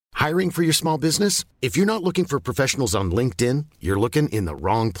Hiring for your small business? If you're not looking for professionals on LinkedIn, you're looking in the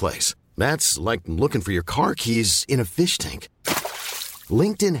wrong place. That's like looking for your car keys in a fish tank.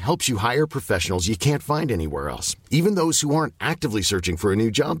 LinkedIn helps you hire professionals you can't find anywhere else, even those who aren't actively searching for a new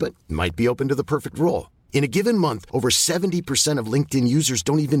job but might be open to the perfect role. In a given month, over 70% of LinkedIn users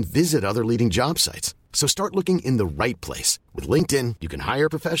don't even visit other leading job sites. So start looking in the right place. With LinkedIn, you can hire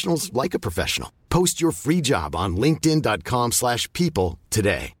professionals like a professional. Post your free job on linkedin.com/people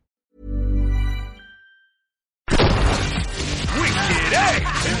today. Wicked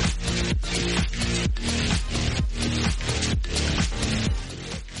A!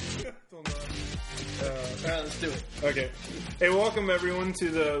 Let's do it. Okay. Hey, welcome everyone to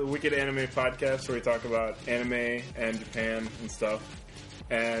the Wicked Anime Podcast, where we talk about anime and Japan and stuff.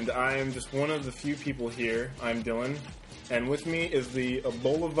 And I am just one of the few people here. I'm Dylan, and with me is the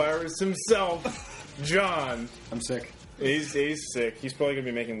Ebola virus himself, John. I'm sick. He's sick. He's probably gonna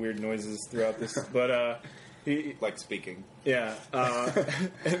be making weird noises throughout this, but he like speaking. Yeah.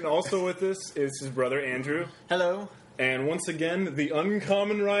 And also with us is his brother Andrew, Hello. and once again the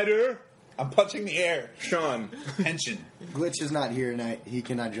uncommon writer, I'm punching the air. Sean. Pension. Glitch is not here tonight. He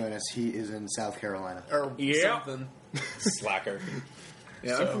cannot join us. He is in South Carolina. Or Yeah. something. Slacker.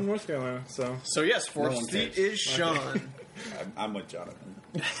 Yeah, So- I'm from North Carolina, so. So yes, fourth one seat cares. is Sean. I'm with Jonathan.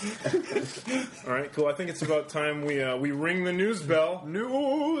 All right, cool. I think it's about time we ring the news bell.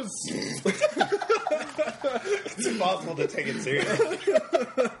 News. It's impossible to take it seriously.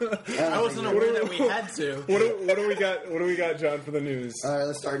 I wasn't aware that we had to. What do we got? What do we got, John, for the news? All right,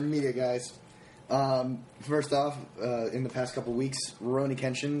 let's start in media, guys. First off, in the past couple weeks, Rurouni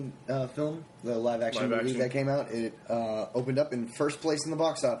Kenshin film, the live-action Live movie action. that came out, it opened up in first place in the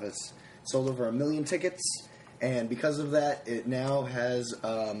box office. Sold over 1 million tickets, and because of that, it now has...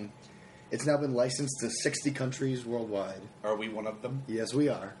 it's now been licensed to 60 countries worldwide. Are we one of them? Yes, we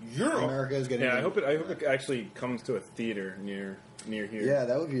are. America is getting... Yeah, I hope it actually comes to a theater near here. Yeah,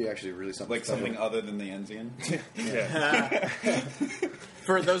 that would be actually really something. Like something other than the Enzian? Yeah.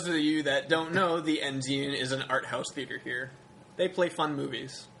 For those of you that don't know, the Enzian is an art house theater here. They play fun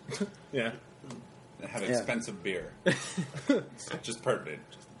movies. Yeah. They have expensive beer. Just pertinent.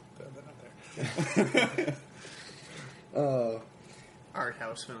 Just throw that out there. Art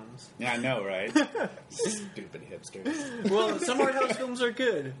house films. Yeah, I know, right? Stupid hipsters. Well, some art house films are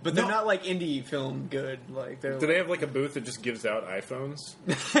good, but they're not like indie film good. Like they're. Do they have like a booth that just gives out iPhones?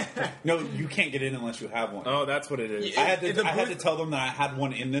 No, you can't get in unless you have one. Oh, that's what it is. Yeah. I had the to booth- tell them that I had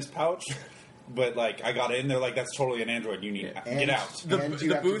one in this pouch, but like I got in, they're like, "That's totally an Android. You need get out." And you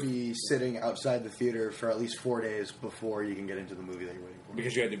the have booth- to be sitting outside the theater for at least 4 days before you can get into the movie that you're waiting for.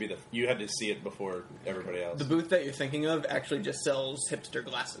 Because you had to see it before everybody else. The booth that you're thinking of actually just sells hipster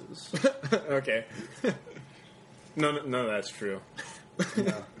glasses. Okay. No, that's true.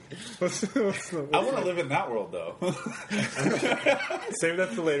 No. I want to live in that world, though. Save that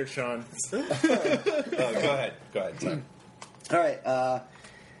for later, Sean. Go ahead. Sorry. All right.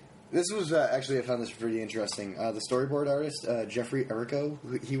 This was actually, I found this pretty interesting. The storyboard artist, Jeffrey Errico,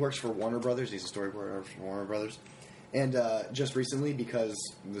 he works for Warner Brothers. He's a storyboard artist for Warner Brothers. And just recently, because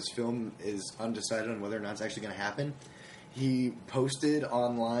this film is undecided on whether or not it's actually going to happen, he posted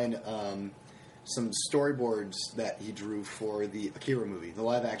online some storyboards that he drew for the Akira movie, the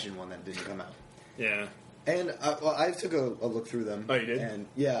live-action one that didn't come out. Yeah. And I took a look through them. Oh, you did? And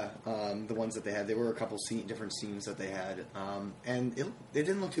yeah, the ones that they had, there were a couple different scenes that they had, and it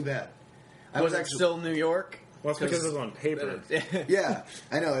didn't look too bad. Was it still New York? Well, it's because it was on paper. Yeah,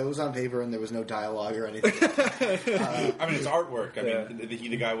 I know it was on paper and there was no dialogue or anything. I mean, it's artwork. I Yeah. mean,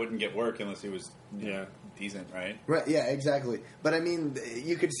 the guy wouldn't get work unless he was Yeah. decent, right? Right? Yeah, exactly. But I mean,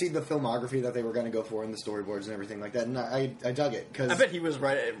 you could see the filmography that they were going to go for in the storyboards and everything like that, and I dug it because I bet he was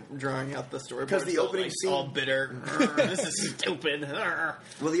right at drawing out the story. 'Cause the opening scene- all bitter. This is stupid.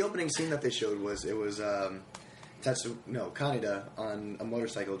 well, the opening scene that they showed was Kaneda on a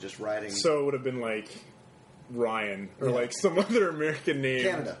motorcycle just riding So it would have been like Ryan or Yeah. like some other American name.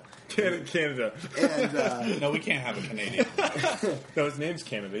 Canada. Canada. and No, we can't have a Canadian. No, his name's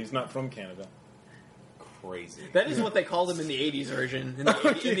Canada. He's not from Canada. Crazy. That is what they called him in the '80s version. In the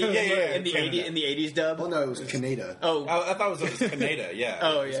Canada. 80s dub. well, no, it was Canada. Oh, I thought it was Canada, yeah.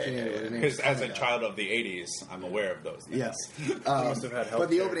 oh yeah, Canada. yeah, yeah. The name Because was as a Canada. child of the 80s, I'm aware of those things. Yes. must have had But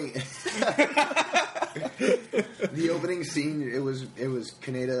the healthcare. opening, the opening scene, it was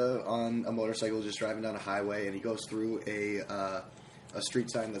Kaneda on a motorcycle just driving down a highway, and he goes through a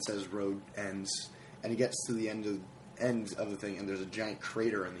street sign that says "Road Ends," and he gets to the end of the thing, and there's a giant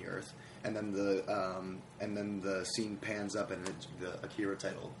crater in the earth, and then the scene pans up, and it's the Akira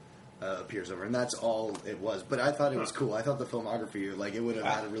title appears over, and that's all it was. But I thought it was cool. I thought the filmography, like, it would have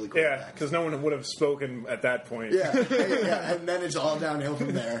had a really cool Yeah, impact. because no one would have spoken at that point. Yeah, and then it's all downhill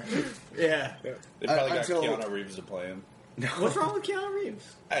from there. Yeah. They probably got until- Keanu Reeves to play him. What's wrong with Keanu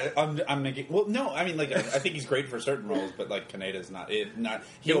Reeves? I'm making. Well, no, I mean, like, I think he's great for certain roles, but like Kaneda's not.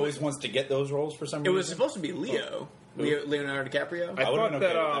 He always wants to get those roles for some It reason. was supposed to be Leo. Leonardo DiCaprio? I I would've thought been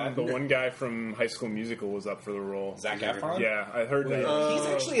okay that with the that. one guy from High School Musical was up for the role. Zac Efron. Yeah, I heard that. He's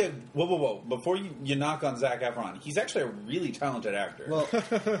actually a whoa. Before you knock on Zac Efron, he's actually a really talented actor. Well,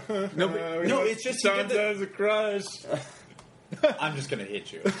 no, it's just Sean has a crush. I'm just gonna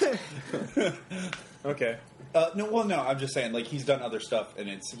hit you. Okay. No. I'm just saying, like, he's done other stuff,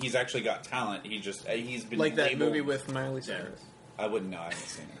 and he's actually got talent. He's been Like that labeled- movie with Miley Cyrus. I wouldn't know. I haven't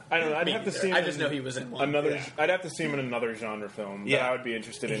seen it. I don't know. I'd Me have to neither. see him I just in know he was in one. another. Yeah. I'd have to see him in another genre film. Yeah. That I would be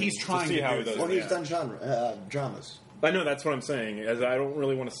interested in. He's trying see to how do he does. those. well, it. he's done dramas. I know that's what I'm saying. As I don't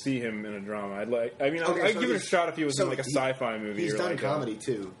really want to see him in a drama. I'd like. I mean, Okay, I'd so give it a he's- shot if he was so in like a he- sci-fi movie. He's or done like comedy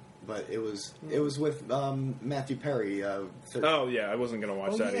too, but it was with Matthew Perry. Oh yeah, I wasn't gonna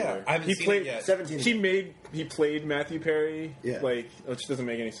watch Oh, that yeah. either. I haven't he seen played it yet. 17. He played Matthew Perry. Yeah. Like, which doesn't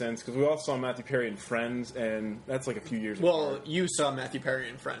make any sense because we all saw Matthew Perry in Friends, and that's like a few years. Well, apart. you saw Matthew Perry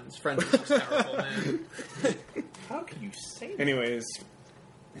in Friends. Friends was terrible, man. How can you say that? Anyways,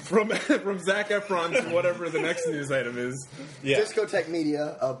 from Zac Efron to whatever the next news item is. Yeah. Discotech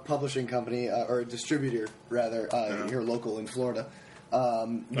Media, a publishing company or a distributor rather, here local in Florida.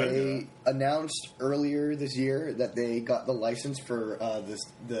 They announced earlier this year that they got the license for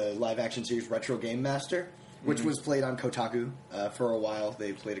the live action series Retro Game Master, which was played on Kotaku for a while.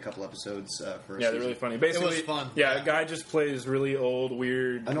 They played a couple episodes for a Yeah, they're season. really funny. Basically, was fun. Yeah, a guy just plays really old,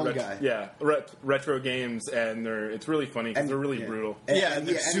 weird, An old guy. Yeah, retro games, and it's really funny because they're really yeah. brutal. Yeah,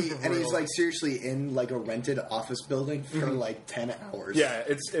 they're super and he's brutal. like seriously in like a rented office building for like 10 hours. Yeah,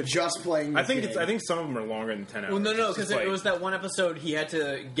 it's just playing. I the think game. I think some of them are longer than 10 hours. Well, no, It's because just it like- was that one episode he had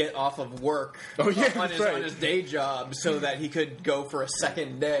to get off of work Oh, yeah, on, that's his, right. on his day job so that he could go for a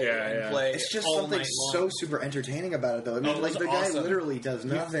second day Yeah, and yeah. play It's just all something night so long. super entertaining about it, though. I mean, Oh, it like was the guy awesome. literally does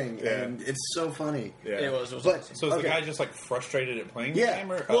nothing, Yeah. and it's so funny. Yeah. It was But awesome. So is okay. the guy just like frustrated at playing Yeah. the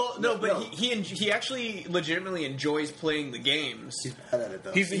game? Or, Well, no, but no. he actually legitimately enjoys playing the games. He's bad at it,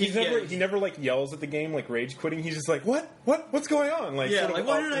 though. He never like yells at the game like rage quitting. He's just like what's going on? Like Yeah, sort of, like,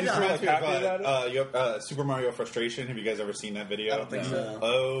 why did I he's die? really happy about it. Super Mario Frustration. Have you guys ever seen that video? I don't think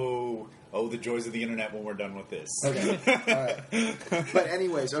so. Oh, the joys of the internet when we're done with this. Okay. All right. But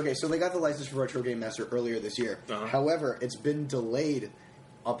anyways, okay, so they got the license for Retro Game Master earlier this year. Uh-huh. However, it's been delayed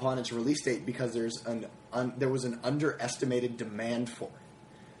upon its release date because there was an underestimated demand for it.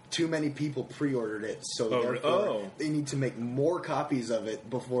 Too many people pre-ordered it, so therefore they need to make more copies of it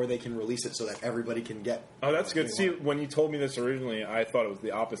before they can release it so that everybody can get. Oh, that's good. what they See, want. when you told me this originally, I thought it was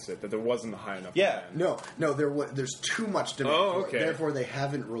the opposite, that there wasn't a high enough Yeah. demand. No, there's too much demand. Oh, for it. okay. Therefore, they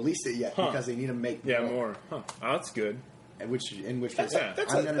haven't released it yet Huh. because they need to make Yeah, more. Huh. Oh, that's good. In which That's, case, a,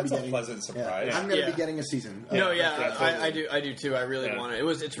 that's, I'm a, gonna that's be a getting, pleasant surprise. I'm going to Yeah. be getting a season. No, Of yeah, Retro Game I do too. I really Yeah. want it.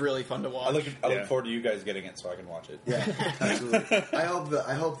 It's really fun to watch. I look Yeah. forward to you guys getting it so I can watch it. Yeah, absolutely. I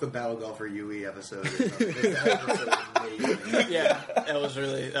hope the Battle Golfer UE episode. That episode is amazing. yeah, that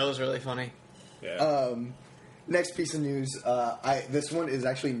was really funny. Yeah. Next piece of news. This one is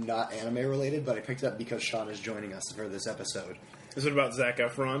actually not anime related, but I picked it up because Sean is joining us for this episode. Is it about Zac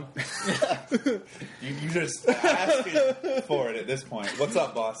Efron? You just asking for it at this point. What's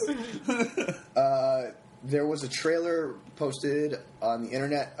up, boss? There was a trailer posted on the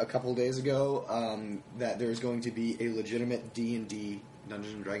internet a couple days ago that there's going to be a legitimate D&D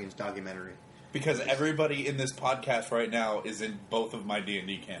Dungeons and Dragons documentary. Because everybody in this podcast right now is in both of my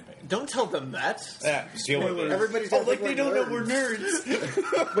D&D campaigns. Don't tell them that. Yeah, deal with it. Everybody's Oh, gonna like think they we're don't know nerds.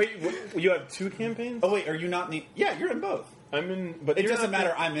 we're nerds. Wait, you have two campaigns? Oh wait, are you not in the? Yeah, you're in both. I'm in, but It you're doesn't not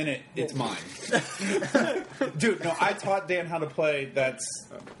matter. I'm in it. It's mine. Dude, no, I taught Dan how to play. That's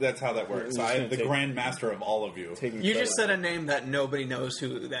how that works. You're just I am gonna the take- grand master of all of you. taking You credit. just said a name that nobody knows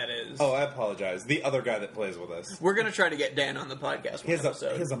who that is. Oh, I apologize. The other guy that plays with us. We're gonna try to get Dan on the podcast. He has One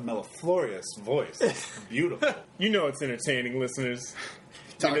a episode. mellifluous voice. It's beautiful. You know it's entertaining, listeners.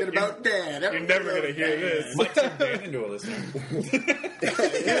 Talking about Dan. You're never going to hear this. Might turn Dan into a listener.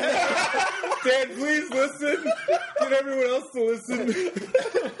 Dan, please listen. Get everyone else to listen.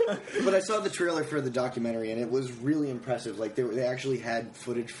 But I saw the trailer for the documentary, and it was really impressive. Like they actually had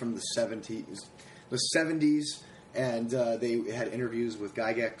footage from the 70s, and they had interviews with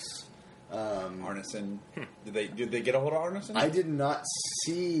Gygax. Arneson. Did they get a hold of Arneson? I did not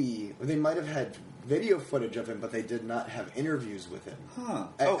see. They might have had video footage of him, but they did not have interviews with him. Huh.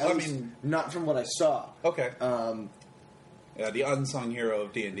 At I least mean, not from what I saw. okay. The unsung hero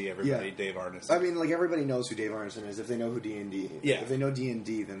of D&D, everybody, Yeah. Dave Arneson. I mean, like, everybody knows who Dave Arneson is. If they know who D&D, Yeah. if they know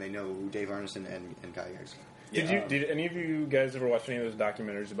D&D, then they know who Dave Arneson and Guy Gygax are. Did any of you guys ever watch any of those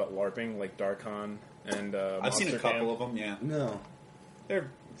documentaries about LARPing, like Darkon and I've seen a Monster couple Camp? of them, yeah. No. They're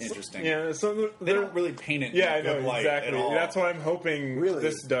interesting. Yeah, so They don't really paint it Yeah, I in know good light exactly. at all. That's what I'm hoping Really?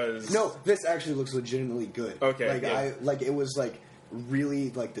 this does. No, this actually looks legitimately good. Okay, Like, yeah. it was, like,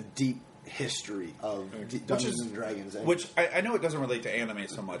 really, like, the deep history of Dungeons and Dragons. And Which I know it doesn't relate to anime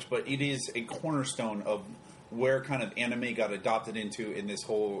so much, but it is a cornerstone of where kind of anime got adopted into in this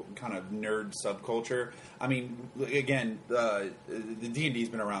whole kind of nerd subculture. I mean, again, the D&D's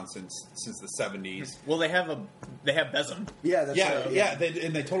been around since the 70s. Well, they have Besem. yeah, that's Yeah, right. yeah,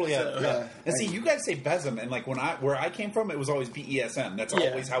 they totally have. Yeah. And see, you guys say Besem, and like where I came from, it was always BESM. That's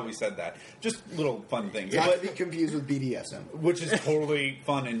Yeah. always how we said that. Just little fun things, Not to but be confused with BDSM. which is totally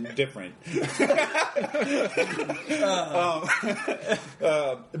fun and different.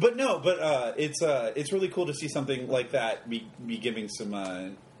 But it's really cool to see something like that be giving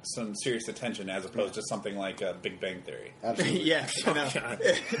some serious attention as opposed to something like Big Bang Theory. Absolutely. Yeah, I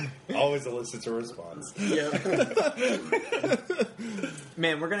know. Always elicits a response. Yeah.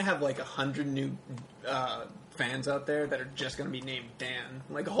 Man, we're gonna have like 100 new fans out there that are just gonna be named Dan.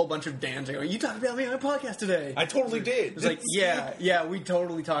 Like a whole bunch of Dans are going, "You talked about me on my podcast today." I totally did. It's like, yeah, we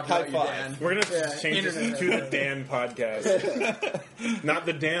totally talked High about you, five. Dan. We're going to Yeah, change this internet. to the Dan podcast. Not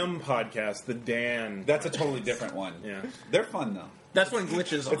the Damn podcast, the Dan. That's a totally different one. Yeah. They're fun though. That's when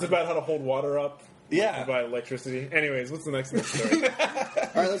glitches on. It's about how to hold water up. Yeah. By electricity. Anyways, what's the next story? All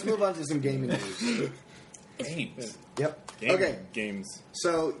right, let's move on to some gaming news. Games. Yep. Game- Okay. Games.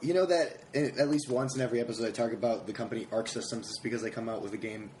 So, you know that at least once in every episode I talk about the company Arc Systems is because they come out with a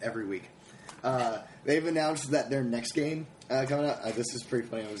game every week. They've announced that their next game coming out. This is pretty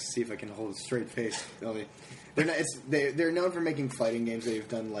funny. I was see if I can hold a straight face. They're known for making fighting games. They've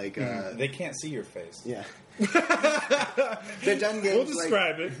done like They can't see your face. yeah. They've done games. We'll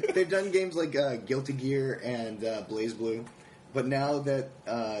describe it. They've done games like Guilty Gear and Blaze Blue, but now that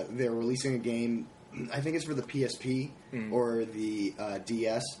they're releasing a game, I think it's for the PSP or the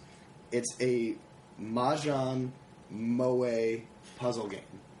DS. It's a Mahjong Moe puzzle game.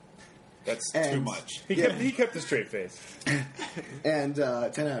 That's And- too much. He kept a straight face. And 10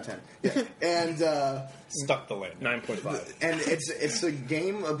 out of 10. Yeah. And Stuck the landing. 9.5. and it's a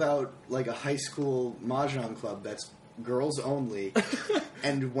game about like a high school mahjong club that's girls only.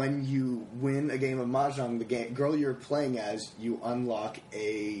 And when you win a game of mahjong, the girl you're playing as, you unlock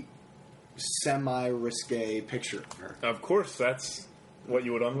a semi-risque picture of her. Of course, that's what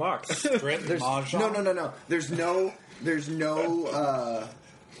you would unlock. Strip mahjong.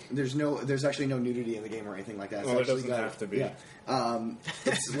 No. There's actually no nudity in the game or anything like that. It's Well, there actually doesn't have to be. Yeah.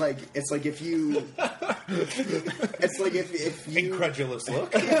 It's like if you. It's like if you. Incredulous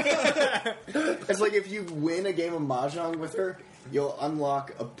look. It's like if you win a game of mahjong with her, you'll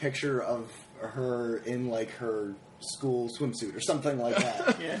unlock a picture of her in like her school swimsuit or something like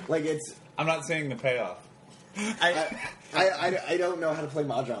that. Yeah. Like it's. I'm not saying the payoff. I don't know how to play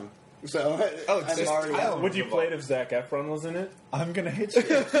mahjong, so Oh, it's I'm just already tile. out. Would you play it if Zac Efron was in it? I'm gonna hit you.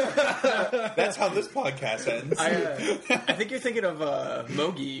 That's how this podcast ends. I think you're thinking of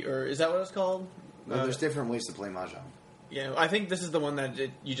Mogi, or is that what it's called? No, there's different ways to play mahjong. Yeah, I think this is the one that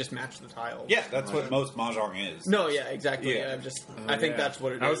you just match the tiles. Yeah, that's what most mahjong is. No, yeah, exactly. Yeah. I think that's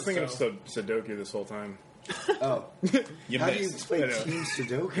what it is. I was thinking so. of Sudoku this whole time. Oh, You how do you missed. play I know. Team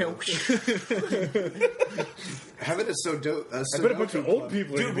Sudoku? Having a Sudoku. I bet a bunch of old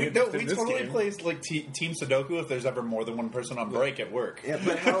people are Dude, going to be we interested in this totally game. play like Team Sudoku if there's ever more than one person on break at work. Yeah,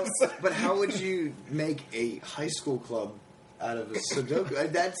 but how would you make a high school club out of a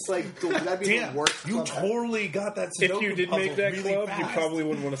Sudoku? That's like that'd be Damn, the worst. you club totally got that Sudoku If you did puzzle make that really club, fast. you probably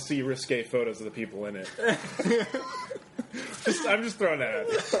wouldn't want to see risque photos of the people in it. I'm just throwing that out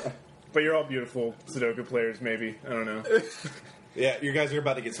there. But you're all beautiful Sudoku players, maybe. I don't know. Yeah, you guys are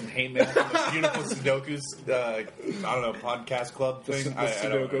about to get some hate mail from the Beautiful Sudokus, I don't know, podcast club The, thing. the I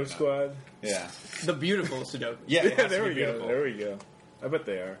don't Sudoku know. squad. Yeah. The beautiful Sudoku. Yeah, it Yeah, has there to we be go. beautiful. There we go. I bet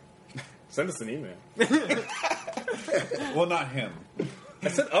they are. Send us an email. Well, not him. I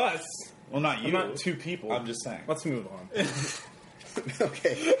said us. Well, not I'm you. not two people. I'm just saying. Let's move on.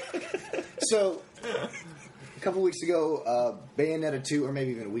 Okay. So, a couple weeks ago, Bayonetta 2, or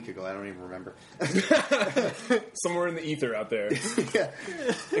maybe even a week ago, I don't even remember. Somewhere in the ether out there. Yeah.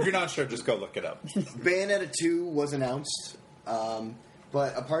 If you're not sure, just go look it up. Bayonetta 2 was announced,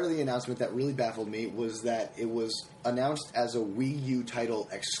 but a part of the announcement that really baffled me was that it was announced as a Wii U title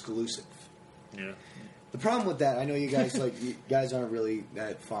exclusive. Yeah. The problem with that, I know you guys you guys aren't really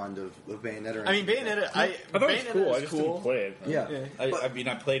that fond of Bayonetta. I mean, Bayonetta. I thought it was cool. I just didn't play it. Yeah. I mean,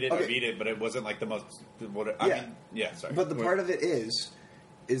 I played it, okay. I beat it, but it wasn't like the most. Sorry. But the part of it is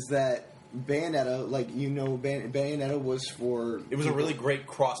that Bayonetta, Bayonetta was for. It was a really great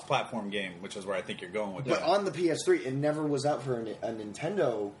cross-platform game, which is where I think you're going with But that. on the PS3, it never was out for a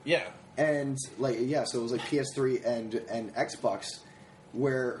Nintendo. Yeah. And so it was like PS3 and Xbox,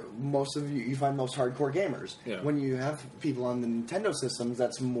 where most of you find most hardcore gamers. Yeah. When you have people on the Nintendo systems,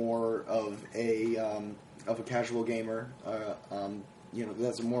 that's more of a casual gamer.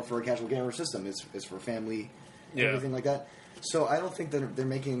 That's more for a casual gamer system. It's for family, everything like that. So I don't think that they're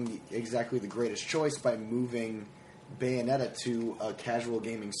making exactly the greatest choice by moving Bayonetta to a casual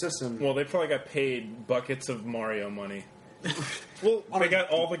gaming system. Well, they probably got paid buckets of Mario money. Well, they got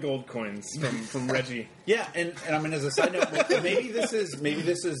all the gold coins from Reggie. Yeah, and I mean, as a side note, maybe this is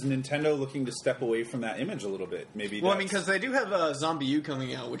Nintendo looking to step away from that image a little bit. Maybe. Well, I mean, because they do have Zombie U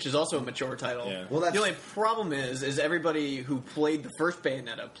coming out, which is also a mature title. Yeah. Well, that's- the only problem is everybody who played the first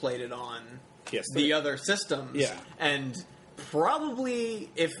Bayonetta played it on PS3. the other systems. Yeah. And probably,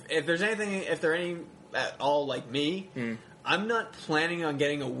 if they're any at all like me, I'm not planning on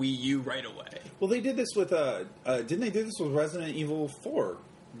getting a Wii U right away. Well, they did this with didn't they do this with Resident Evil 4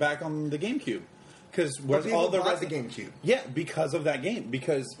 back on the GameCube? Because But people bought the GameCube. Yeah, because of that game.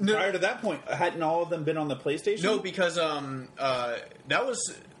 Because prior to that point, hadn't all of them been on the PlayStation? No, because that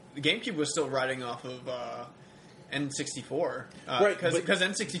was the GameCube was still riding off of N64, Right, Because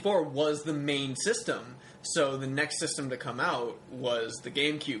N64 was the main system. So the next system to come out was the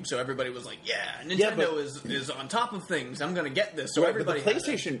GameCube. So everybody was like, "Yeah, Nintendo is on top of things. I'm going to get this." So everybody.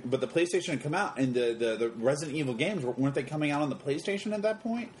 But the PlayStation had come out, and the Resident Evil games weren't they coming out on the PlayStation at that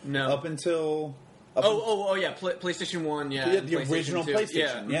point? No. Up until. Yeah, PlayStation 1, yeah. The original 2,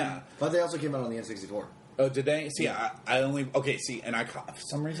 PlayStation, yeah. But they also came out on the N64. Oh, did they? See, I only and I for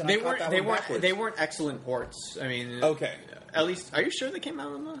some reason I caught that one backwards. they weren't excellent ports. I mean, Okay. At least, are you sure they came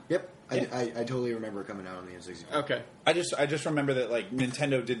out on the? Yep, I totally remember coming out on the N64. Okay. I just remember that like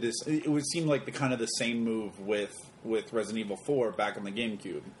Nintendo did this. It would seem like the kind of the same move with Resident Evil 4 back on the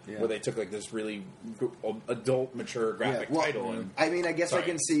GameCube, where they took like this really adult, mature graphic title. And, I mean, I guess Sorry. I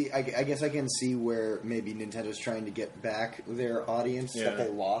can see. I guess I can see where maybe Nintendo's trying to get back their audience that they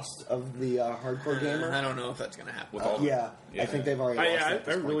lost of the hardcore gamer. I don't know if that's going to happen. With all I think they've already lost that at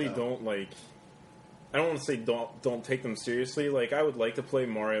this I point, really though. don't like. I don't want to say don't take them seriously. Like I would like to play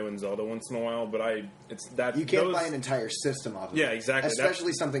Mario and Zelda once in a while, but You can't buy an entire system off of it. Yeah, exactly.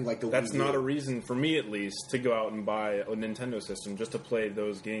 Especially something like the Wii That's U. not a reason for me, at least, to go out and buy a Nintendo system just to play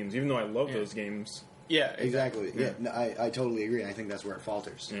those games. Even though I love those games. Yeah, Exactly. Yeah, no, I totally agree, and I think that's where it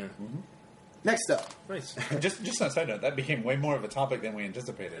falters. Yeah. Next up. Nice. just on a side note, that became way more of a topic than we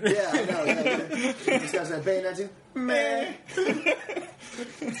anticipated. Yeah, I know. Yeah. Discuss that Bayonetta 2? Meh.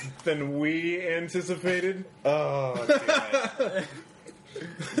 Than we anticipated. Oh, damn it.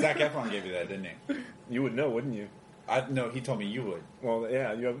 Zac Efron gave you that, didn't he? You would know, wouldn't you? No, he told me you would. Well,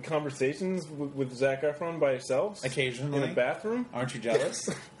 yeah. You have conversations with Zac Efron by yourselves? Occasionally. In a bathroom? Aren't you jealous?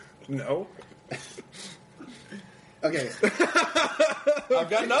 No. Okay. I've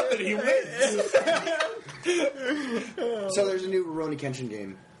got nothing. He wins. So there's a new Rurouni Kenshin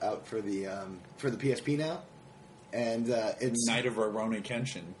game out for the PSP now, and it's Night of Rurouni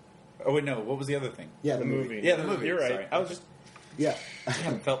Kenshin. Oh wait, no. What was the other thing? yeah The movie. Yeah, the movie. You're right. Sorry. I was just... yeah,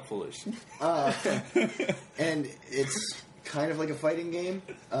 Damn, felt foolish. and it's kind of like a fighting game,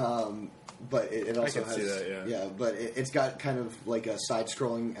 but it also can has see that, but it's got kind of like a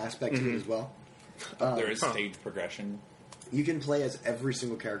side-scrolling aspect to it as well. There is stage progression. You can play as every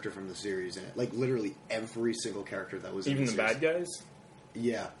single character from the series in it, like literally every single character that was Even in the series. bad guys?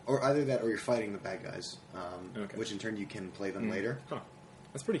 Yeah, or either that or you're fighting the bad guys, Okay. which in turn you can play them later. Huh.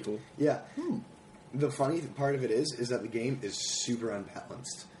 That's pretty cool. Yeah. The funny part of it is that the game is super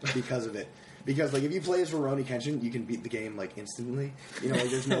unbalanced because of it. Because like if you play as Rurouni Kenshin, you can beat the game like instantly. You know, like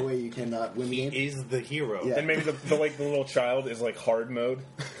there's no way you cannot win the He game. is the hero. Yeah. And maybe the little child is like hard mode.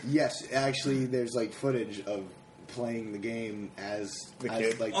 Yes, actually, there's like footage of playing the game as The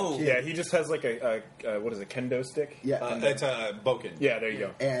kid. Like, Oh. the kid. Yeah, he just has like a what is it, kendo stick? Yeah, It's a Boken. Yeah, there you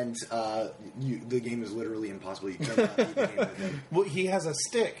go. and the game is literally impossible. You cannot beat the game with it. Well, he has a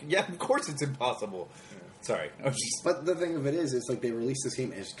stick. Yeah, of course it's impossible. Sorry. I was just... But the thing of it is, it's like they released this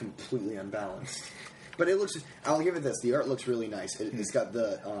game and it's completely unbalanced. But it looks. I'll give it this. The art looks really nice. It's got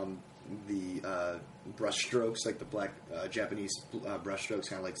the brush strokes, like the black Japanese brush strokes,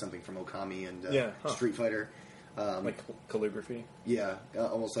 kind of like something from Okami and Street Fighter. Like calligraphy. Yeah,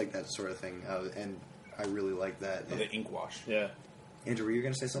 almost like that sort of thing. And I really like that. The ink wash. Yeah. Andrew, were you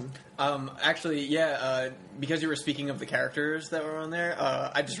going to say something? Actually, yeah, because you were speaking of the characters that were on there,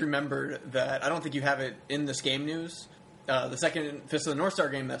 I just remembered that I don't think you have it in this game news. The second Fist of the North Star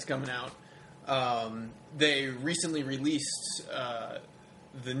game that's coming out, they recently released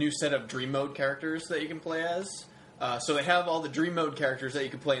the new set of Dream Mode characters that you can play as. So they have all the Dream Mode characters that you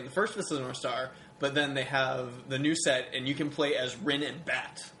can play in the first Fist of the North Star, but then they have the new set, and you can play as Rin and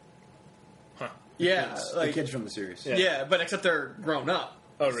Bat. Huh. Yeah, The kids from the series. yeah, but except they're grown up.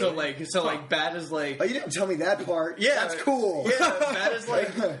 Oh, really? Like Bat is like. Oh, you didn't tell me that part. Yeah, That's cool.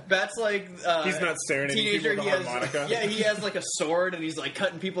 Yeah, Bat's like He's not serenading teenager. people He with a has harmonica. yeah, he has like a sword and he's like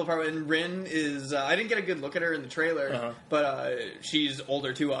cutting people apart. And Rin is I didn't get a good look at her in the trailer, but she's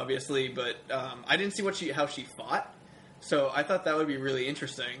older too, obviously. But I didn't see how she fought, so I thought that would be really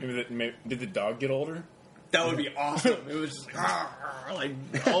interesting. Did the dog get older? That would be awesome. It was just like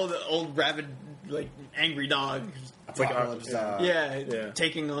all the old rabid, like angry dog. It's like Yeah,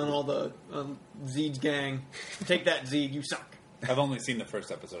 taking on all the Zeed's gang. Take that, Zeed, you suck. I've only seen the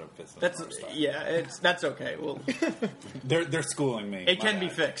first episode of Fist of the North Star. That's okay. Well, They're schooling me. it can be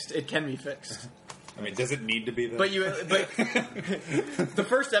fixed. It can be fixed. I mean, does it need to be that? But the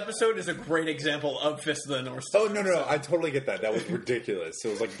first episode is a great example of Fist of the North Star. Oh, no. I totally get that. That was ridiculous. It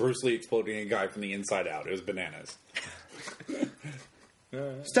was like Bruce Lee exploding a guy from the inside out. It was bananas.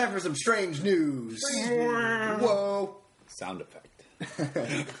 It's time for some strange news. Whoa. Sound effect.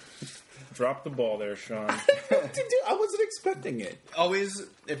 Drop the ball there, Sean. I wasn't expecting it. Always,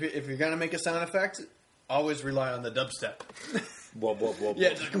 if you're gonna make a sound effect, always rely on the dubstep. Whoa. Yeah,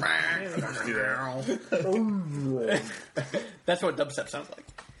 just do that. that's what dubstep sounds like.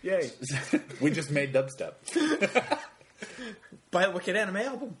 Yay. We just made dubstep. Buy a Wicked Anime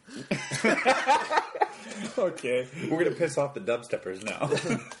album. Okay. We're going to piss off the dubsteppers now.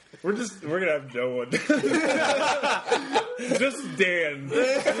 We're gonna have no one. Just Dan.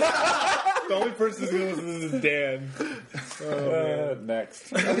 The only person who's gonna listen to this is Dan. Next.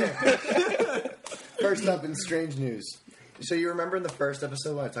 First up in strange news. So you remember in the first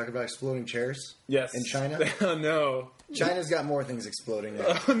episode when I talked about exploding chairs? Yes. In China? Oh no. China's got more things exploding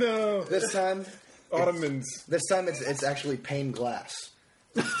now. Oh no. This time, Ottomans. it's actually pane glass.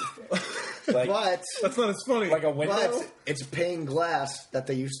 Like, But That's not as funny. like a window? But it's pane glass that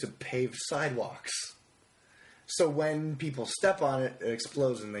they used to pave sidewalks. So when people step on it, it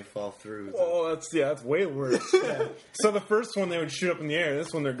explodes and they fall through. Oh, that's way worse. So the first one they would shoot up in the air.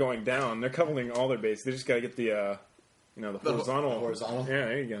 This one they're going down. They're covering all their base. They just got to get the horizontal. horizontal? Yeah,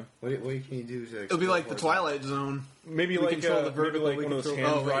 there you go. What can you do to? It'll be like the Twilight Zone. Maybe We like control the vertical, maybe like we one of those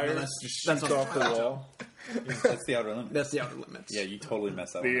control- hand dryers that's just shoots on off the Twilight wall. That's the outer limit. That's the outer limits. Yeah, you totally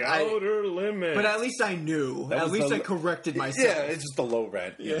messed that The up. outer limit. But at least I knew. That At was least the- I corrected myself. Yeah, it's just the low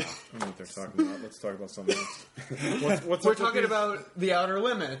rent. I don't know what they're talking about. Let's talk about something else. What's We're up with talking these- about the outer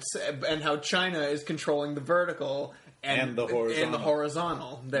limits and how China is controlling the vertical And the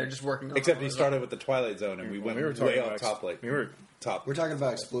horizontal. They're just working on Except the he started with the Twilight Zone, and we went we were way talking off about top. Like we were top. We're talking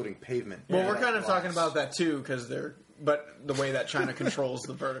about exploding pavement. Well, we're kind of talking about that too, because but the way that China controls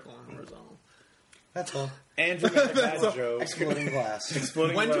the vertical and horizontal. That's all. Andrew got a bad joke. Exploding glass.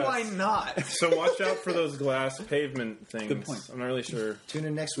 exploding When do glass. I not? So watch out for those glass pavement things. Good point. I'm not really sure. Tune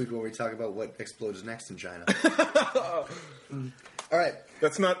in next week when we talk about what explodes next in China. All right.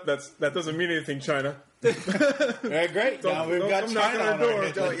 That doesn't mean anything, China. Great. Now we've got Don't knock China on on our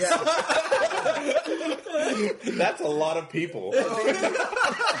our door. head. So, yeah. That's a lot of people.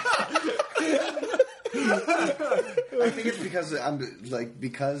 I think it's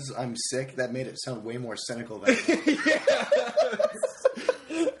because I'm sick. That made it sound way more cynical than.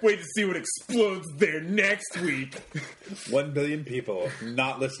 Wait to see what explodes there next week. 1 billion people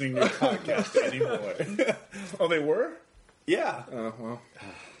not listening to your podcast anymore. Oh, they were? Yeah. Oh, well.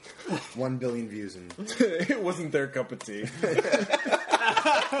 1 billion views and It wasn't their cup of tea.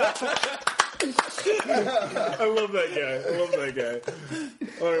 I love that guy.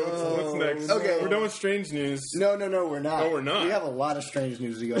 All right, what's next? Okay. We're done with strange news. no, we're not. Oh, we're not? We have a lot of strange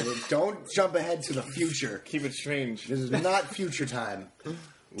news to go. Don't jump ahead to the future. Keep it strange. This is not future time.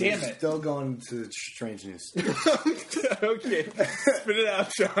 Damn We're it. Still going to strange news. Okay, spit it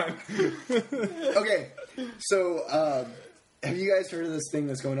out, Sean. Okay, so have you guys heard of this thing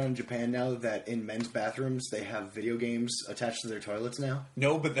that's going on in Japan now that in men's bathrooms they have video games attached to their toilets now?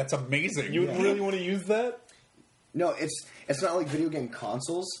 No, but that's amazing. You really want to use that? No, it's not like video game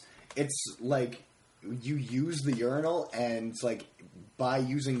consoles. It's like you use the urinal and it's like by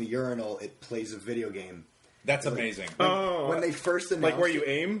using the urinal it plays a video game. That's amazing. When they first announced Like where you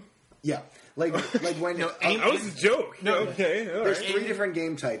aim? Yeah. Like when That was a joke. No. Okay, all there's right. 3 different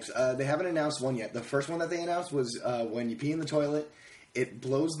game types. They haven't announced one yet. The first one that they announced was when you pee in the toilet, it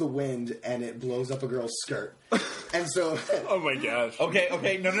blows the wind and it blows up a girl's skirt. And so, Oh my gosh.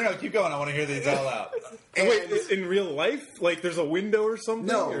 Okay, no, keep going. I want to hear these all out. and Wait, in real life? Like there's a window or something?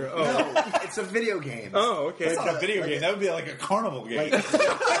 no, Or- no, it's a video game. Oh, okay. It's not a video game. That would be like a carnival game.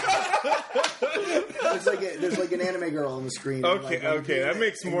 There's like an anime girl on the screen. Okay, and, like, okay, that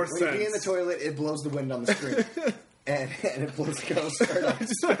makes more when you pee in the sense. toilet, it blows the wind on the screen. And it blows the girl's skirt off.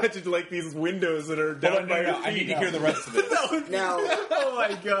 Just imagine like these windows that are down Hold on, by no, your I feet. need to hear the rest of it. Now, Oh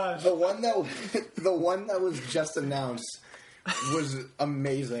my gosh. the one that was just announced was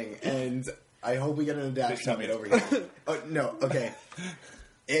amazing, and I hope we get an adaptation of it over here. Oh, no, okay.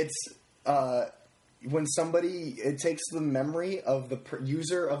 It's when it takes the memory of the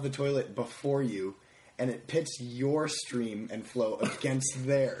user of the toilet before you, and it pits your stream and flow against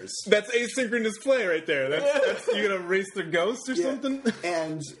theirs. That's asynchronous play right there. That's you gonna race the ghost or something?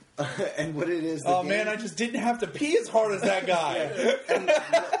 And what it is? Oh man, I just didn't have to pee as hard as that guy. And the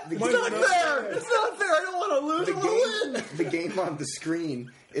It's not fair. It's not fair. I don't want to lose. I want to win. the game on the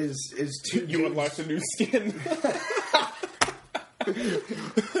screen is two. You dudes- unlocked a new skin.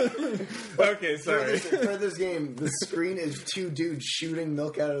 Okay, sorry. For this game, the screen is two dudes shooting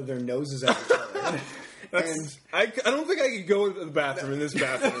milk out of their noses at each other. And I don't think I could go to the bathroom in this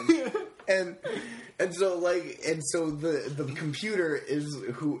bathroom. and so the computer is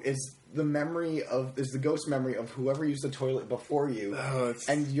the ghost memory of whoever used the toilet before you,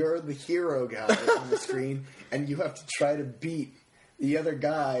 and you're the hero guy on the screen, and you have to try to beat the other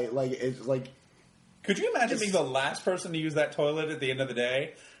guy. Could you imagine being the last person to use that toilet at the end of the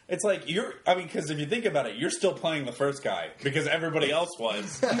day? It's like because if you think about it, you're still playing the first guy because everybody else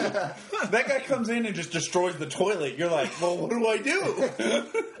was. That guy comes in and just destroys the toilet. You're like, well, what do I do?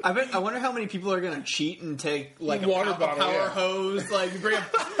 I wonder how many people are gonna cheat and take like a Water bottle, power yeah. hose, like bring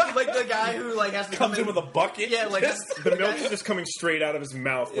up like the guy who like has to Comes come in with a bucket. yeah, like The milk's just coming straight out of his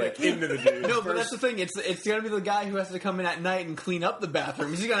mouth, like into the dude. no, but that's the thing. It's gonna be the guy who has to come in at night and clean up the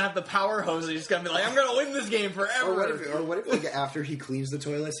bathroom. He's gonna have the power hose. And he's gonna be like, I'm gonna win this game forever. or what if like after he cleans the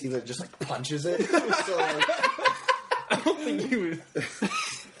toilets, he like, just like punches it. So like, I don't think he would.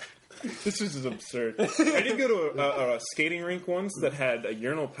 This is absurd. I did go to a skating rink once that had a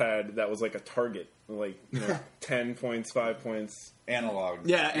urinal pad that was like a target, like 10 points, 5 points. Analog.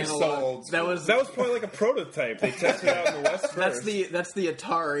 Yeah, You're analog. so old school. That was probably like a prototype. They tested it out in the West first. That's the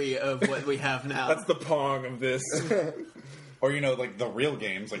Atari of what we have now. That's the Pong of this. Or like the real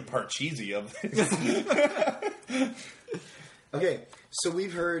games, like Parcheesi of this. okay, so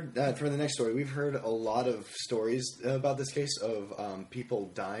we've heard for the next story, we've heard a lot of stories about this case of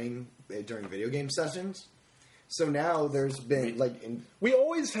people dying during video game sessions. So now there's been We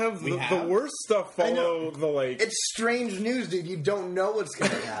always have the worst stuff follow the like. it's strange news, dude. You don't know what's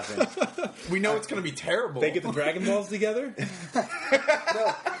going to happen. We know it's going to be terrible. They get the Dragon Balls together.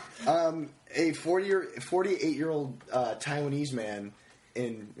 A 48-year-old Taiwanese man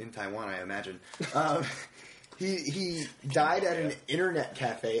in Taiwan, I imagine. He died at an internet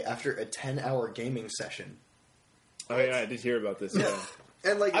cafe after a 10-hour gaming session. Oh yeah, I did hear about this. Yeah.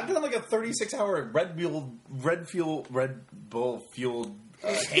 And I've done like a 36-hour Red Bull fueled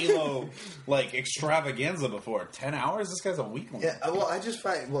Halo like extravaganza before. 10 hours? This guy's a weak one. yeah, well, I just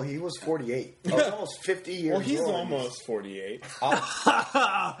find he was 48. He's almost 50 years. Well, he's old. almost 48.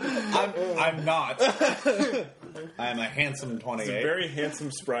 I'm not. I'm a handsome 28. He's a very handsome,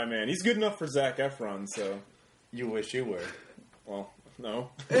 spry man. He's good enough for Zac Efron. So, You wish you were. well,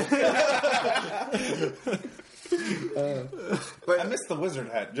 no. But I missed the wizard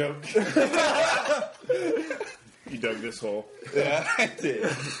hat joke. You dug this hole. Yeah, I did.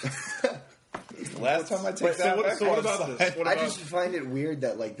 Last time I took that back So what about this? What I about just find it weird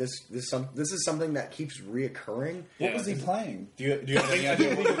that this is something that keeps reoccurring. What was he playing? Do you have any I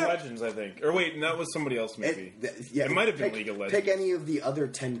think idea? League of Legends, I think. Or wait, that was somebody else, maybe. It might have been League of Legends. Pick any of the other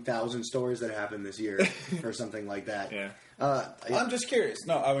 10,000 stories that happened this year, or something like that. Yeah. I'm just curious.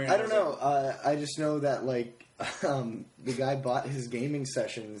 No, I mean I don't know. I just know that the guy bought his gaming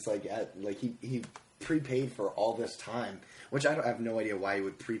sessions he prepaid for all this time, which I have no idea why he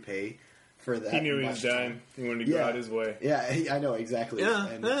would prepay for that. He knew he was much dying. time. He wanted to go out his way. Yeah, I know exactly. yeah,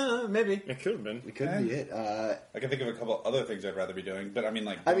 And maybe. It could have been. it could be it. I can think of a couple other things I'd rather be doing, but I mean,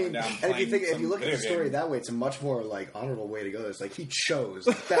 I going mean, down and if playing you look at the some story video game. that way, it's a much more honorable way to go. It's like he chose.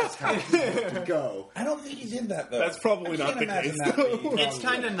 That's how he wanted to go. I don't think he did that though. That's probably I not can't the imagine case, that though. being It's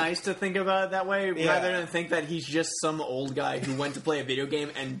kind of nice to think about it that way, Yeah. rather than think that he's just some old guy who went to play a video game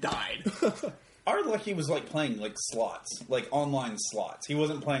and died. Or like he was playing slots, like online slots. He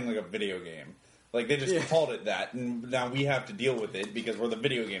wasn't playing like a video game. Like, they just called it that, and now we have to deal with it because we're the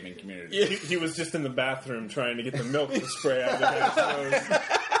video gaming community. He was just in the bathroom trying to get the milk to spray out of his nose.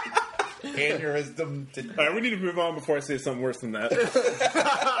 Aneurysm. All right, we need to move on before I say something worse than that.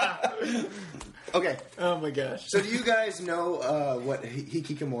 Okay. Oh my gosh. So do you guys know what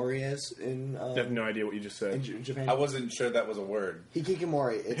hikikomori is in I have no idea what you just said. Japan? I wasn't sure that was a word.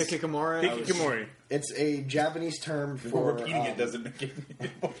 Hikikomori. It's, Hikikomori. Hikikomori. it's a Japanese term for... Repeating it doesn't make it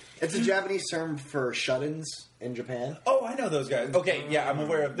anymore. It's a Japanese term for shut-ins in Japan. Oh, I know those guys. Okay, yeah, I'm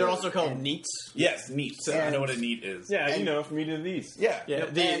aware of They're those. also called neats. Yes, neat. So I know what a neat is. Yeah, you know, from me to these. Yeah. Yeah,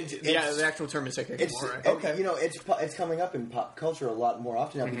 And the actual term is hikikomori. It's Okay. You know, it's coming up in pop culture a lot more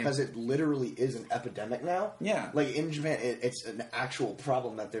often now because it literally is an epidemic now. Yeah. Like in Japan, it's an actual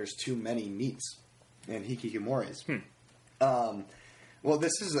problem that there's too many meats and hikikomoris. Well,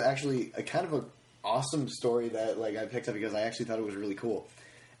 this is actually a kind of a awesome story that like I picked up because I actually thought it was really cool.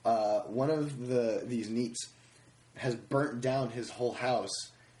 One of these neats has burnt down his whole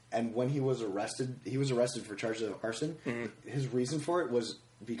house. And when he was arrested for charges of arson. His reason for it was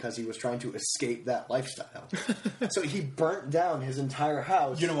because he was trying to escape that lifestyle. So he burnt down his entire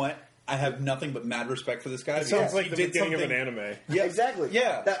house. You know what? I have nothing but mad respect for this guy. It sounds because like he the did beginning of an something- anime. Yeah, exactly.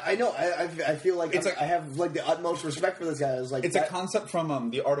 Yeah. I know. I feel like It's I have like the utmost respect for this guy. It's like It's a concept from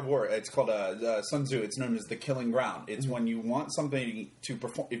The Art of War. It's called Sun Tzu. It's known as the killing ground. It's when you want something to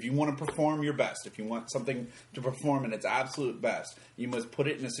perform. If you want to perform your best, if you want something to perform in its absolute best, you must put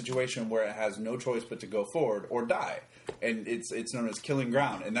it in a situation where it has no choice but to go forward or die. And it's known as killing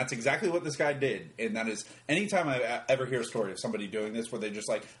ground. And that's exactly what this guy did. And that is, anytime I ever hear a story of somebody doing this where they're just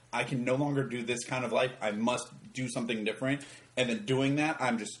like, I can no longer do this kind of life. I must do something different. And then doing that,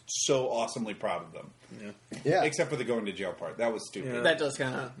 I'm just so awesomely proud of them. yeah. Except for the going to jail part. That was stupid. Yeah. That does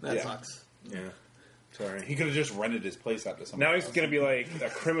kind of Yeah. sucks. Yeah. Sorry. He could have just rented his place out to somebody Now he's else. going to be like a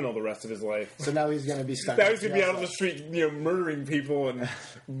criminal the rest of his life. So now he's going to be stuck. Now he's going to be out on the street, you know, murdering people and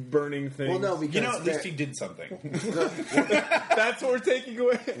burning things. Well, no, because You know, at least he did something. That's what we're taking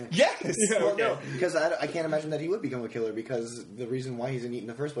away. Yes! Well, no, because I can't imagine that he would become a killer. Because the reason why he's a neat in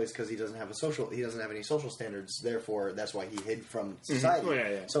the first place because he doesn't have any social standards. Therefore, that's why he hid from society. Oh,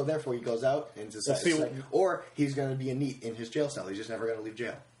 yeah. So therefore, he goes out into society, see, or he's going to be a neat in his jail cell. He's just never going to leave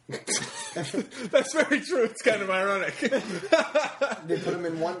jail. That's very true. It's kind of ironic. They put him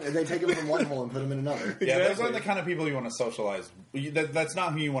in one. They take him from one hole and put him in another. Yeah, those Exactly. aren't the kind of people you want to socialize. That's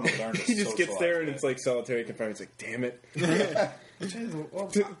not who you want to learn to He just gets socialize there and with. it's like solitary confinement. It's like, damn it.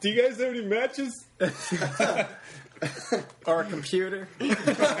 Do you guys have any matches? Or a computer.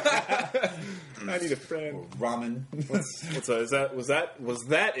 I need a friend. Ramen. What's that? Was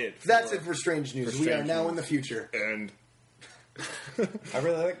that it? That's it for Strange News. We are Strange now News. in the future. And I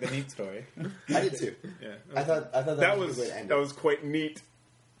really like the neat story. I did too. yeah, I thought that that was was a good ending. that was quite neat.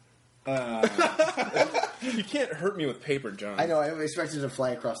 You can't hurt me with paper, John. I know. I expected it to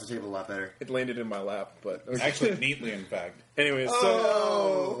fly across the table a lot better. It landed in my lap, but Actually, neatly, in fact. Anyways,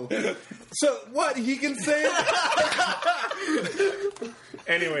 Oh. so what he can say?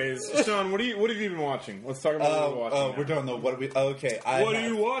 Anyways, Sean, what have you been watching? Let's talk about what we're watching. Oh, we're doing the what? Okay. What are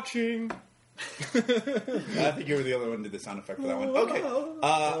you watching? I think you were the only one who did the sound effect for that one. Okay.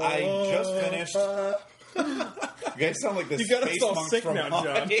 I just finished. You guys sound like the You got us space all monks sick from now,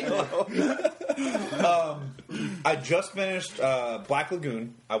 John. Halo. I just finished Black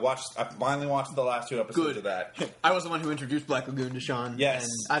Lagoon. I finally watched the last 2 episodes Good. of that. I was the one who introduced Black Lagoon to Sean. Yes.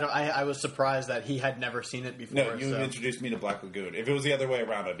 And I was surprised that he had never seen it before. No, you so. introduced me to Black Lagoon. If it was the other way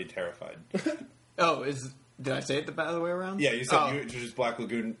around, I'd be terrified. Oh, did I say it the other way around? Yeah, you said Oh. you introduced Black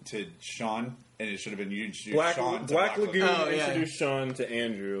Lagoon to Sean, and it should have been you introduced Black Sean to Black Lagoon Oh, yeah. introduced Sean to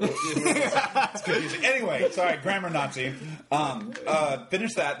Andrew. It's confusing. Anyway, sorry, grammar Nazi.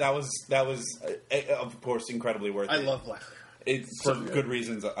 Finished that. That was of course incredibly worth it. I love Black Lagoon. It's for good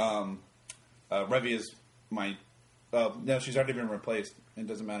reasons. Revy is my. No, she's already been replaced. It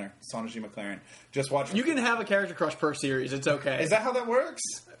doesn't matter. Sonaji McLaren. Just watch. You can have a character crush per series. It's okay. Is that how that works?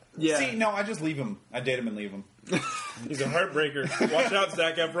 Yeah. See, no, I just leave him. I date him and leave him. He's a heartbreaker. Watch out,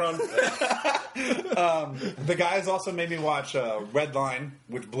 Zac Efron. The guys also made me watch Red Line,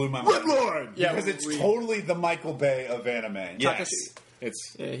 which blew my mind. Lord. Yeah, Because it's totally the Michael Bay of anime. Yes.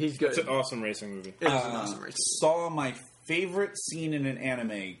 It's He's good. it's an awesome racing movie. It is an awesome race. Saw my favorite scene in an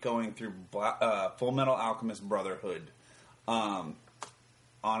anime going through Full Metal Alchemist Brotherhood.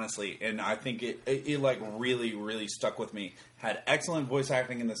 Honestly, and I think it like really, really stuck with me. Had excellent voice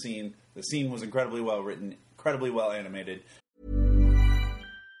acting in the scene. The scene was incredibly well written, incredibly well animated.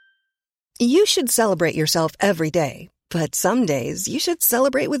 You should celebrate yourself every day, but some days you should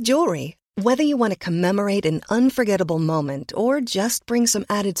celebrate with jewelry. Whether you want to commemorate an unforgettable moment or just bring some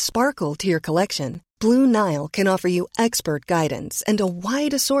added sparkle to your collection, Blue Nile can offer you expert guidance and a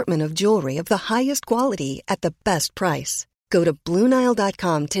wide assortment of jewelry of the highest quality at the best price. Go to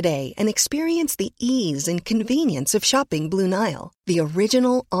BlueNile.com today and experience the ease and convenience of shopping Blue Nile, the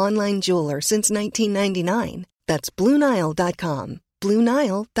original online jeweler since 1999. That's BlueNile.com.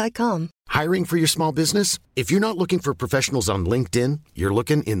 BlueNile.com. Hiring for your small business? If you're not looking for professionals on LinkedIn, you're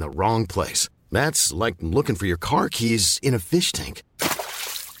looking in the wrong place. That's like looking for your car keys in a fish tank.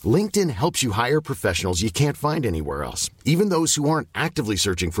 LinkedIn helps you hire professionals you can't find anywhere else, even those who aren't actively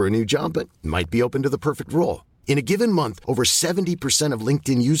searching for a new job but might be open to the perfect role. In a given month, over 70% of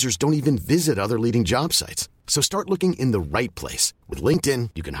LinkedIn users don't even visit other leading job sites. So start looking in the right place. With LinkedIn,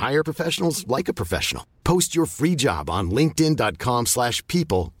 you can hire professionals like a professional. Post your free job on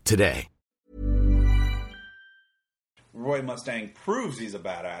linkedin.com/people today. Roy Mustang proves he's a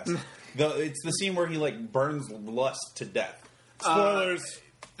badass. It's the scene where he like burns Lust to death. Spoilers.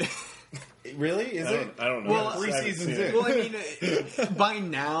 Really? Is it? I don't know. Well, 3 seasons in. Well, I mean, by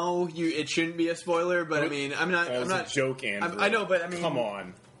now it shouldn't be a spoiler, but I mean, I'm not. That was I'm not a joke, Andrew. I know, but I mean, come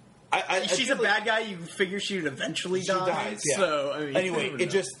on. She's a bad guy. You figure she would eventually die. Dies, yeah. So I mean, Anyway,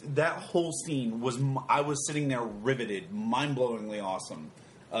 that whole scene was. I was sitting there riveted, mind-blowingly awesome.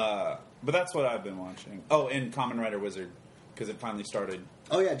 But that's what I've been watching. Oh, and Kamen Rider Wizard because it finally started.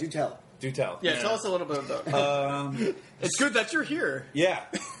 Oh yeah, do tell. Do tell. Yeah, tell us a little bit about. It's good that you're here. Yeah,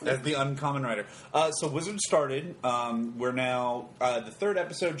 as the uncommon writer. So Wizard started. We're now the third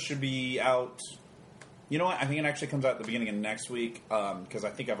episode should be out. You know what? I think it actually comes out at the beginning of next week because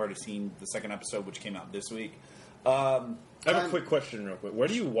I think I've already seen the second episode, which came out this week. I have a quick question, real quick. Where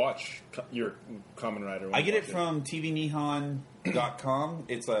do you watch your Kamen Rider? I get it from tvnihon.com.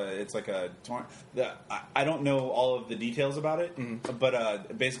 It's like a torrent. I don't know all of the details about it,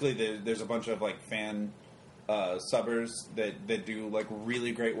 but basically there's a bunch of like fan subbers that do like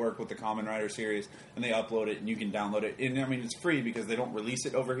really great work with the Kamen Rider series, and they upload it and you can download it. And I mean it's free because they don't release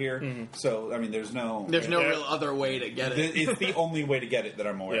it over here. So I mean there's no real other way to get it. It's the only way to get it that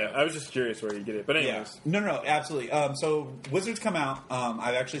I'm aware of. I was just curious where you get it, but anyways, no, absolutely. So Wizards come out.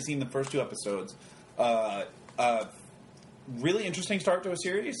 I've actually seen the first 2 episodes. Really interesting start to a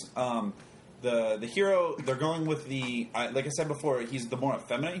series. The hero, they're going with like I said before, he's the more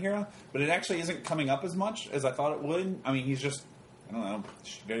effeminate hero, but it actually isn't coming up as much as I thought it would. I mean, he's just, I don't know,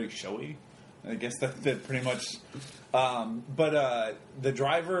 very showy. I guess that pretty much. But the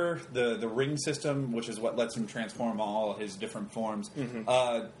driver, the ring system, which is what lets him transform all his different forms,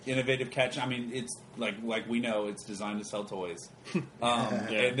 innovative catch. I mean, it's like we know, it's designed to sell toys.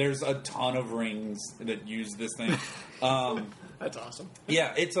 And there's a ton of rings that use this thing. That's awesome.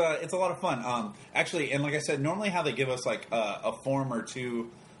 Yeah, it's a lot of fun. Actually, and like I said, normally how they give us like a form or 2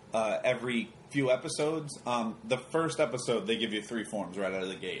 every few episodes. The first episode they give you 3 forms right out of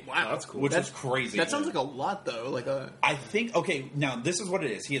the gate. Wow, that's cool. Which is crazy. That sounds like a lot, though. I think now this is what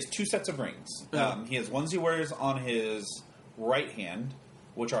it is. He has 2 sets of rings. He has ones he wears on his right hand,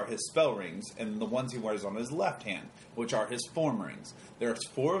 which are his spell rings, and the ones he wears on his left hand, which are his form rings. There's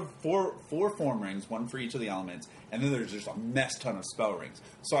four form rings, 1 for each of the elements, and then there's just a mess ton of spell rings.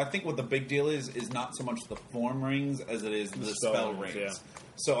 So I think what the big deal is not so much the form rings as it is the spell rings. Yeah.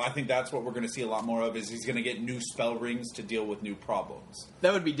 So I think that's what we're going to see a lot more of, is he's going to get new spell rings to deal with new problems.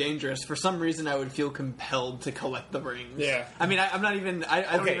 That would be dangerous. For some reason, I would feel compelled to collect the rings. Yeah. I mean, I'm not even...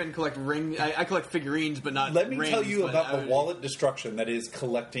 I don't even collect rings. I collect figurines, but not Let me rings, tell you about the wallet destruction that is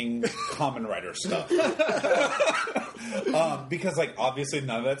collecting Kamen Rider stuff. Because, obviously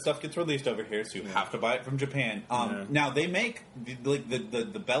none of that stuff gets released over here, so you have to buy it from Japan. Now, they make,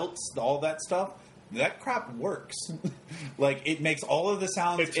 the belts, all that stuff. That crap works. It makes all of the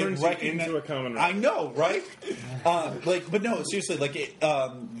sounds. It turns you into a Kamen Rider. I know, right? But no, seriously.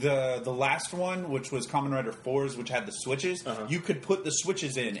 The last one, which was Kamen Rider 4's, which had the switches, you could put the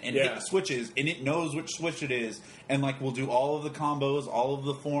switches in and hit the switches, and it knows which switch it is, and will do all of the combos, all of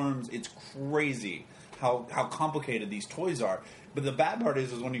the forms. It's crazy how complicated these toys are. But the bad part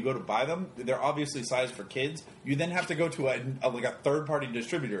is when you go to buy them, they're obviously sized for kids. You then have to go to a third-party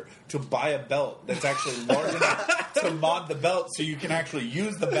distributor to buy a belt that's actually large enough to mod the belt so you can actually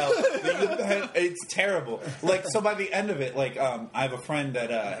use the belt. It's terrible. So by the end of it, I have a friend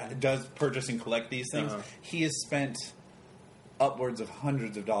that does purchase and collect these things. He has spent upwards of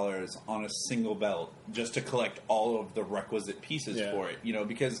hundreds of dollars on a single belt just to collect all of the requisite pieces for it.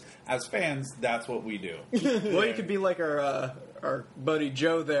 Because as fans, that's what we do. Well, you could be like our buddy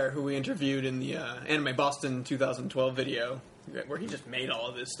Joe there, who we interviewed in the Anime Boston 2012 video, where he just made all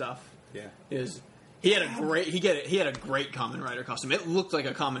of this stuff. Yeah. He had a great Kamen Rider costume. It looked like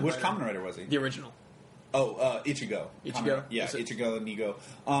a Kamen Which Rider. Kamen Rider was he? The original. Oh, Ichigo. Ichigo? Yeah, Is it- Ichigo and Nigo.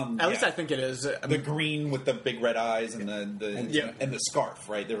 At least I think it is. The green with the big red eyes and the scarf,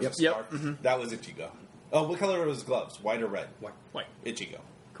 right? There was a Yep. scarf. Mm-hmm. That was Ichigo. Oh, what color were his gloves? White or red? White. Ichigo.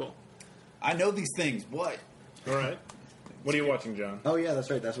 Cool. I know these things. What? All right. What are you watching, John? Oh yeah, that's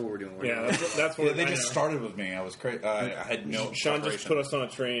right. That's what we're doing. Yeah, that's what Yeah, they I just know. started with me. I was crazy. I had no. Sean just preparation. put us on a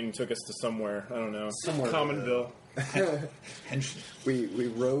train and took us to somewhere. I don't know. Somewhere. Commonville. And we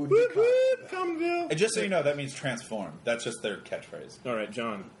rode. Whoop, the whoop, Commonville. and just so you know, that means transform. That's just their catchphrase. All right,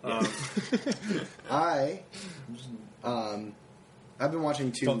 John. I've been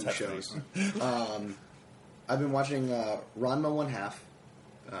watching two Don't touch shows. me. I've been watching Ranma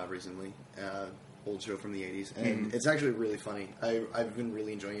 1/2 recently, old show from the 80s, and it's actually really funny. I've been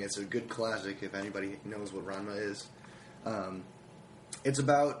really enjoying it. It's a good classic if anybody knows what Ranma is. It's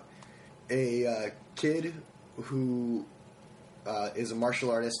about a kid who is a martial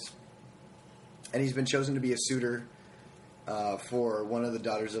artist, and he's been chosen to be a suitor for one of the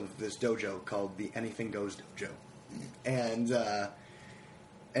daughters of this dojo called the Anything Goes Dojo.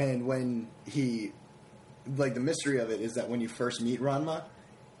 And when he, like, the mystery of it is that when you first meet Ranma,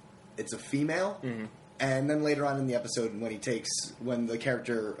 it's a female, and then later on in the episode, when the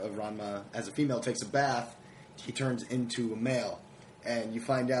character of Ranma as a female takes a bath, he turns into a male, and you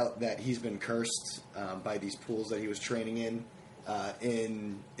find out that he's been cursed by these pools that he was training in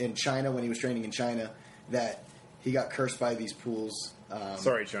China when he was training in China, that he got cursed by these pools.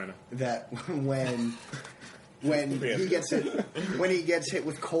 Sorry, China. That when he gets hit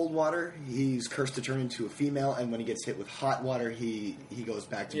with cold water, he's cursed to turn into a female, and when he gets hit with hot water, he goes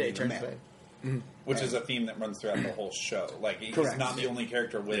back to being a male. Which is a theme that runs throughout the whole show. Like, he's Correct. not the only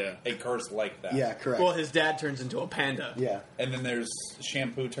character with a curse like that. Yeah, correct. Well, his dad turns into a panda. Yeah, And then there's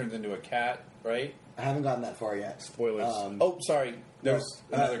Shampoo turns into a cat, right? I haven't gotten that far yet. Spoilers. Oh, sorry. There's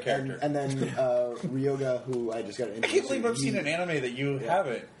another character. and then Ryoga, who I just got into. I can't believe I've seen an anime that you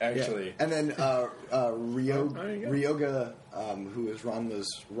haven't, actually. Yeah. And then Ryoga, who is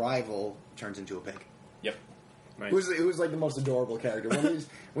Ranma's rival, turns into a pig. Yep. Nice. Who's like the most adorable character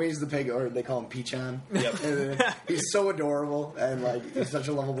when he's the pig, or they call him Pichan. Yep. And, he's so adorable and like he's such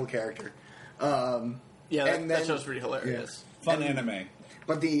a lovable character. Yeah, And that then- show's pretty hilarious. Fun anime.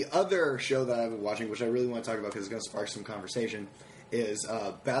 But the other show that I've been watching, which I really want to talk about because it's going to spark some conversation, is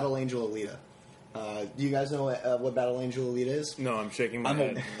Battle Angel Alita. Do you guys know what Battle Angel Alita is? No, I'm shaking my I'm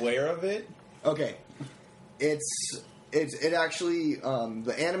head. aware of it. Okay, it actually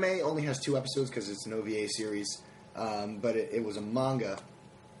the anime only has 2 episodes because it's an OVA series, but it was a manga.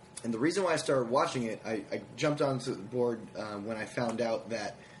 And the reason why I started watching it, I jumped onto the board when I found out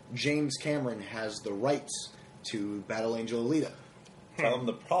that James Cameron has the rights to Battle Angel Alita. Tell them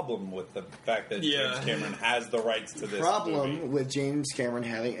the problem with the fact that James Cameron has the rights to this Problem movie. with James Cameron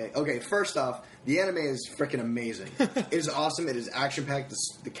having... Okay, first off, the anime is freaking amazing. It is awesome. It is action-packed.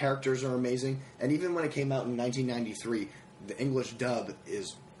 The characters are amazing. And even when it came out in 1993, the English dub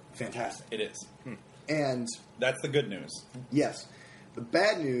is fantastic. It is. And, That's the good news. yes, the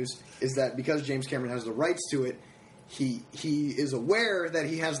bad news is that because James Cameron has the rights to it, he is aware that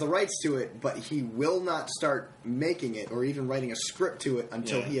he has the rights to it, but he will not start making it or even writing a script to it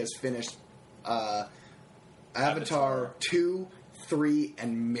until he has finished Avatar 2, 3,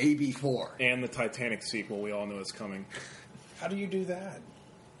 and maybe 4. And the Titanic sequel we all know is coming. How do you do that?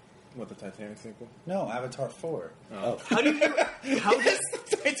 What, the Titanic sequel? No, Avatar 4. How do you? How does?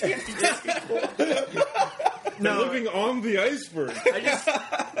 They're living on the iceberg.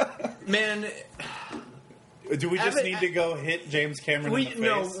 Man, Do we just need to go hit James Cameron in the face?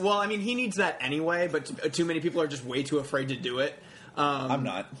 no. Well, I mean, he needs that anyway, but too many people are just way too afraid to do it. I'm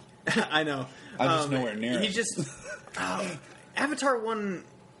not. I know. I'm just nowhere near He it. just Avatar 1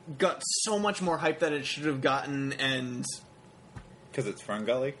 got so much more hype that it should have gotten, and Because it's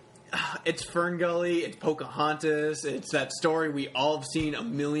Ferngully? it's Ferngully, it's Pocahontas, it's that story we all have seen a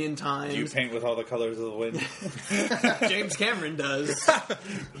million times. Do you paint with all the colors of the wind? James Cameron does,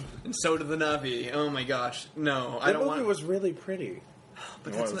 and so do the Na'vi. Oh my gosh, no, I The don't movie want. was really pretty.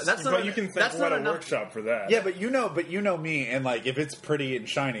 But Well, that's not. but you can think that's what not a enough. workshop for that. Yeah, but you know me, and like if it's pretty and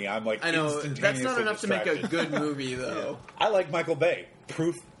shiny, I'm like I know that's instantaneously not enough to make a distracted. good movie, though. I like Michael Bay.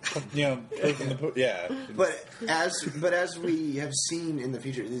 Proof in the yeah. But as we have seen in the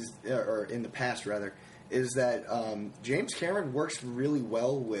future, or in the past rather, is that James Cameron works really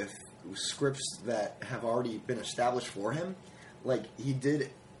well with scripts that have already been established for him. Like he did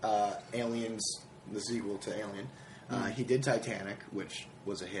Aliens, the sequel to Alien. He did Titanic, which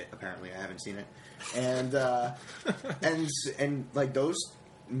was a hit. Apparently, I haven't seen it, and like those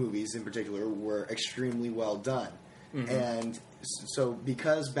movies in particular were extremely well done. Mm-hmm. And so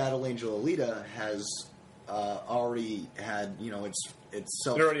because Battle Angel Alita has already had, it's It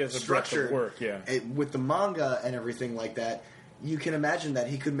already has a breadth of self-structured work, yeah. with the manga and everything like that, you can imagine that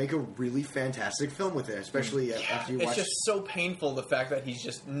he could make a really fantastic film with it, especially after you It's watch. just so painful, the fact that he's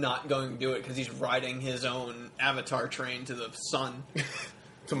just not going to do it because he's riding his own Avatar train to the sun.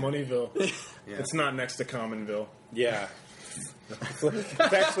 To Moneyville. It's not next to Commonville. Yeah. It's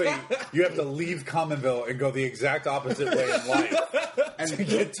actually, you have to leave Commonville and go the exact opposite way in life to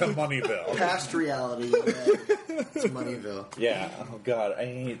get to Moneyville. Past reality, and then to Moneyville. Yeah. Oh, God. I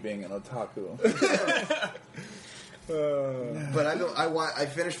hate being an otaku. But I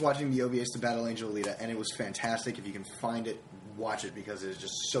finished watching the OVAs to Battle Angel Alita, and it was fantastic. If you can find it, watch it because it is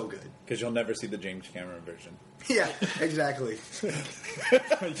just so good. Because you'll never see the James Cameron version. Yeah, exactly.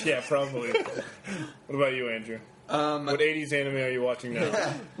 Yeah, probably. What about you, Andrew? What 80s anime are you watching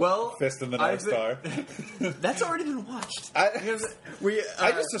now? Well, Fist in the North Star. That's already been watched. I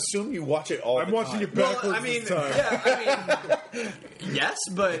I just assume you watch it all I'm the watching time. it backwards this time. Yes,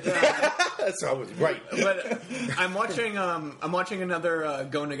 but That's I was right. but I'm watching another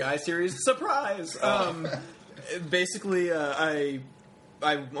Go Nagai series. Surprise! Basically,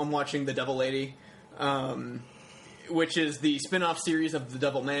 I'm watching The Devil Lady, which is the spin-off series of The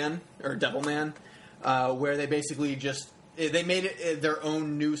Devilman, where they basically they made it their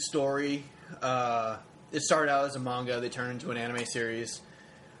own new story. It started out as a manga, they turned into an anime series,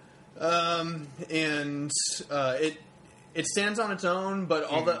 and it stands on its own. But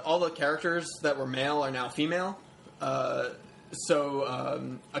all the characters that were male are now female.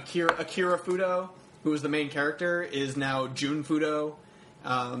 So Akira Fudo, who was the main character, is now Jun Fudo.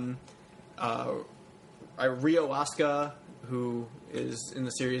 Ryo Asuka, who is in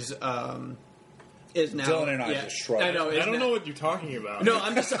the series, is now. Dylan and I just shrugged. I know. I don't know what you're talking about. No,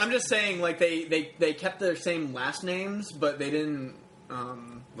 I'm just saying, like they kept their same last names, but they didn't.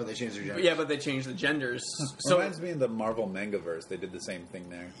 But they changed their gender. Yeah, but they changed the genders. So Reminds me of the Marvel Mangaverse. They did the same thing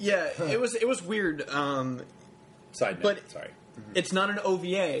there. yeah, it was weird. Side note. But- Sorry. It's not an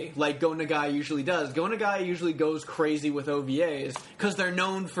OVA like Go Nagai usually does. Go Nagai usually goes crazy with OVAs because they're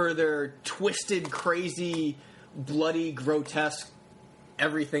known for their twisted, crazy, bloody, grotesque,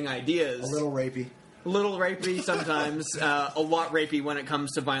 everything ideas. A little rapey. A little rapey sometimes. A lot rapey when it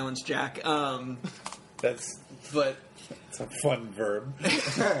comes to Violence Jack. That's But a fun verb.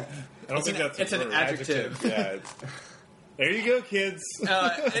 I don't think that's it's a an verb. adjective. Yeah. There you go, kids.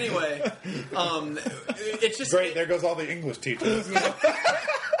 Anyway, it's just Great. There goes all the English teachers.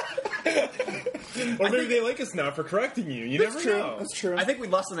 Or maybe they like us now for correcting you. You never know. That's true. I think we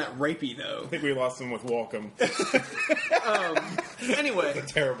lost them at rapey though. I think we lost them with Welcome. Anyway,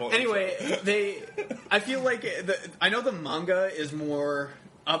 terrible. Anyway, I feel like I know the manga is more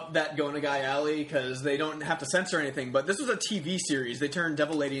up that Go Nagai alley because they don't have to censor anything. But this was a TV series. They turned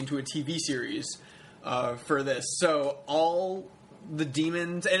Devil Lady into a TV series for this. So all the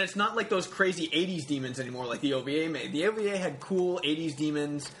demons, and it's not like those crazy 80s demons anymore like the OVA made. The OVA had cool 80s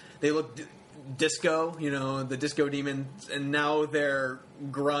demons. They looked disco, the disco demons, and now they're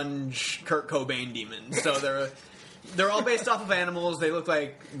grunge Kurt Cobain demons. So they're all based off of animals. They look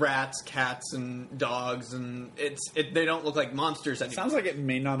like rats, cats, and dogs, and they don't look like monsters anymore. Sounds like it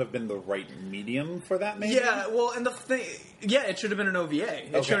may not have been the right medium for that. Maybe. Yeah, well, and the thing, it should have been an OVA.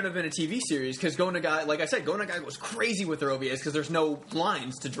 It Okay. shouldn't have been a TV series because Go Nagai, like I said, Go Nagai was crazy with their OVAs because there's no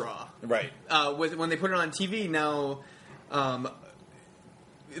lines to draw. Right. When they put it on TV now, the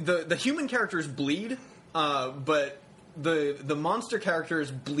human characters bleed, but the monster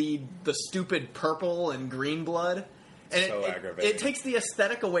characters bleed the stupid purple and green blood. And So aggravating. it takes the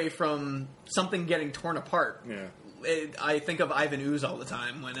aesthetic away from something getting torn apart. Yeah. I think of Ivan Ooze all the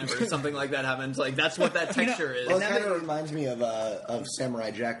time whenever something like that happens. Like, that's what that texture is. Well, it kind of reminds me of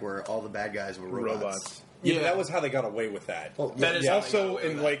Samurai Jack, where all the bad guys were robots. Yeah, Yeah. that was how they got away with that. Well, That is yeah. Also,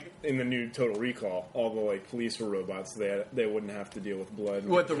 in the new Total Recall, all the police were robots. They wouldn't have to deal with blood.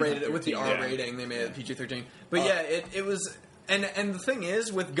 with the R Yeah. rating, they made it PG-13. But it was, and the thing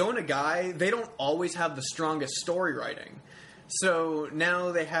is, with Go Nagai, they don't always have the strongest story writing. So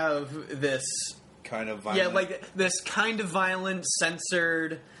now they have this, Kind of violent. this kind of violent,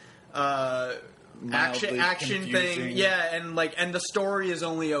 censored Mildly action confusing. thing. Yeah, and the story is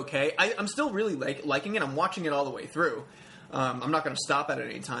only okay. I'm still really liking it. I'm watching it all the way through. I'm not going to stop at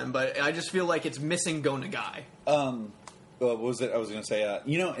any time, but I just feel like it's missing Go Nagai. What was it? I was going to say,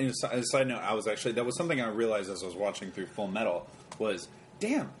 as a side note, that was something I realized as I was watching through Full Metal was,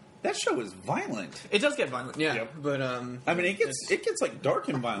 damn, that show is violent. It does get violent, yeah. Yep. But I mean, it gets like dark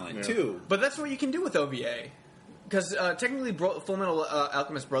and violent too. But that's what you can do with OVA. because technically Full Metal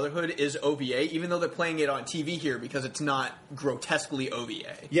Alchemist Brotherhood is OVA, even though they're playing it on TV here because it's not grotesquely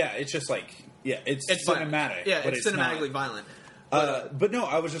OVA. Yeah, it's just like it's cinematic. Violent. Yeah, but it's cinematically not. violent. But no,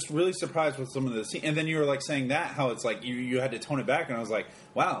 I was just really surprised with some of the scenes. And then you were like saying that how it's like you had to tone it back, and I was like,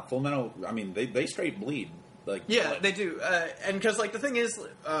 wow, Full Metal. I mean, they straight bleed. Like blood. They do, and because like the thing is, Go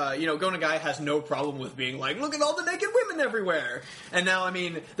Nagai has no problem with being like, look at all the naked women everywhere. And now, I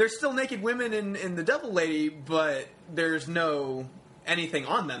mean, there's still naked women in the Devil Lady, but there's no anything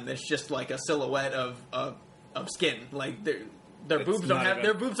on them. It's just like a silhouette of skin. Like their boobs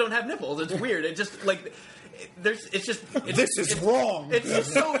don't have nipples. It's weird. It just like. This is wrong. It's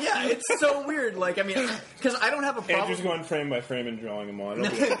just so it's so weird. Like I mean, because I don't have a problem. Andrew's going frame by frame and drawing them on.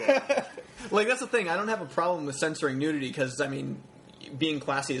 It'll be okay. Like that's the thing. I don't have a problem with censoring nudity because I mean, being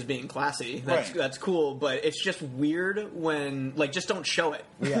classy is being classy. That's cool. But it's just weird when just don't show it.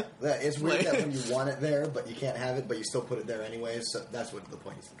 Yeah, it's weird that when you want it there, but you can't have it, but you still put it there anyways. So that's what the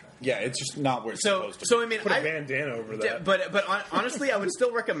point is. Yeah, it's just not where it's supposed to be. So I mean, put a bandana over that. But honestly, I would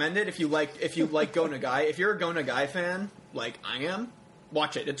still recommend it if you like Go Nagai. If you're a Go Nagai fan, like I am,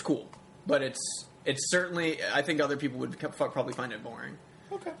 watch it. It's cool, but it's certainly. I think other people would probably find it boring.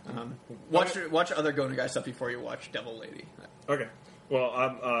 Okay. Watch other Go Nagai stuff before you watch Devil Lady. Okay.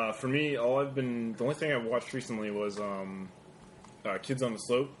 Well, for me, the only thing I watched recently was Kids on the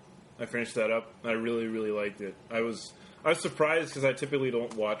Slope. I finished that up. I really, really liked it. I was surprised because I typically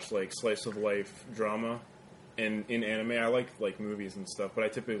don't watch like slice of life drama in anime. I like movies and stuff, but I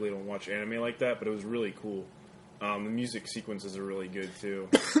typically don't watch anime like that. But it was really cool. The music sequences are really good too.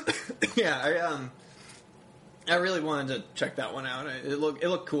 Yeah, I really wanted to check that one out. It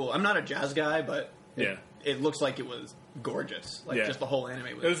looked cool. I'm not a jazz guy, but it looks like it was gorgeous. Just the whole anime.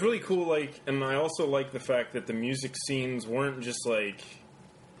 It was really cool. And I also like the fact that the music scenes weren't just like.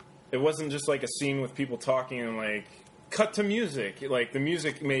 It wasn't just like a scene with people talking and like cut to music. Like the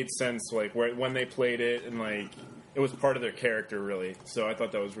music made sense. Like when they played it and like it was part of their character really. So I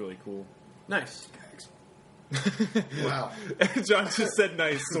thought that was really cool. Nice. Wow. John just said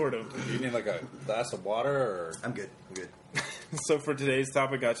nice, sort of. Do you need like a glass of water or? I'm good. So for today's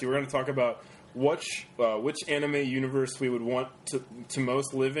topic, Gachi, we're going to talk about which anime universe we would want to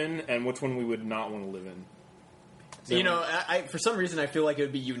most live in and which one we would not want to live in. So, I for some reason I feel like it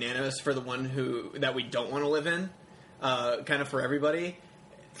would be unanimous for the one that we don't want to live in, kind of for everybody.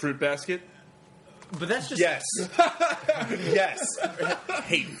 Fruit Basket? But that's just... Yes. Yes.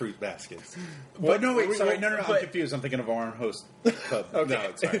 Hate fruit baskets. But no, wait, sorry. No, I'm confused. I'm thinking of Arm Host Club. Okay.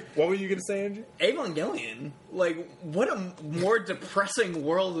 No, sorry. What were you going to say, Andrew? Evangelion. Like, what a more depressing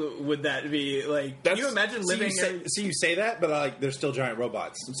world would that be? Like, can you imagine living... You say that, but there's still giant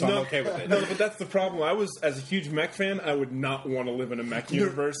robots, so I'm okay with it. No, but that's the problem. As a huge mech fan, I would not want to live in a mech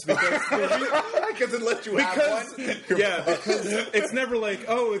universe because it lets you have one. Yeah, because it's never like,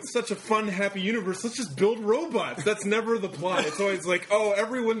 oh, it's such a fun, happy universe. Let's just build robots. That's never the plot. It's always like, oh,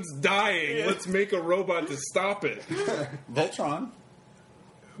 everyone's dying. Yeah. Let's make a robot to stop it. Voltron.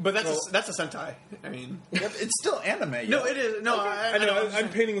 But that's a Sentai. I mean, it's still anime. No, it is. No, okay. I know. I'm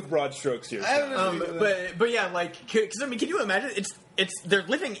painting with broad strokes here. But yeah, because I mean, can you imagine? They're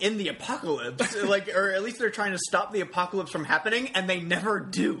living in the apocalypse, or at least they're trying to stop the apocalypse from happening, and they never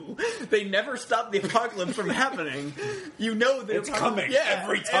do. They never stop the apocalypse from happening. That it's coming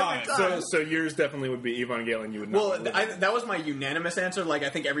every time. So yours definitely would be Evangelion. You would not. Well, that was my unanimous answer. I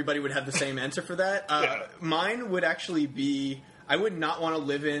think everybody would have the same answer for that. Mine would actually be. I would not want to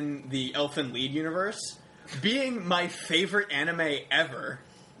live in the Elfen Lied universe. Being my favorite anime ever.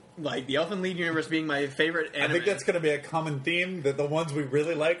 Like, the Elfen Lied universe being my favorite anime. I think that's going to be a common theme, that the ones we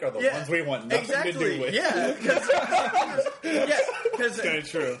really like are the ones we want nothing to do with. Yeah, because kind of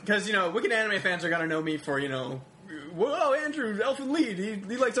true. Because, Wicked Anime fans are going to know me for, whoa, Andrew, Elfen Lied.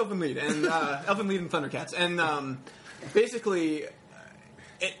 He likes Elfen Lied. And Elfen Lied and Thundercats. And basically...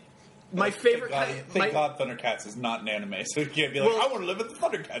 My favorite... Thank God Thundercats is not an anime, so you can't be like, I want to live in the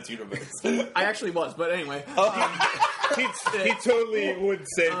Thundercats universe. I actually was, but anyway. He totally would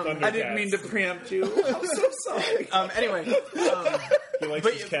say Thundercats. I didn't mean to preempt you. I'm so sorry. Anyway. He likes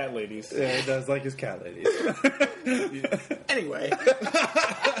his cat ladies. Yeah, he does like his cat ladies. Anyway.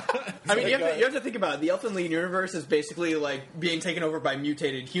 I mean, you have to think about it. The Elfen Lied universe is basically like being taken over by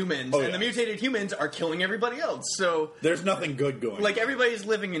mutated humans, and the mutated humans are killing everybody else. So there's nothing good going. Like, everybody's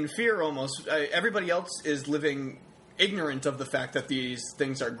living in fear almost. Everybody else is living ignorant of the fact that these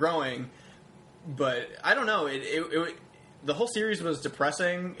things are growing. But I don't know. The whole series was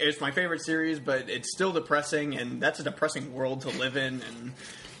depressing. It's my favorite series, but it's still depressing, and that's a depressing world to live in.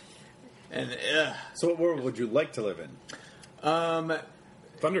 And so, what world would you like to live in?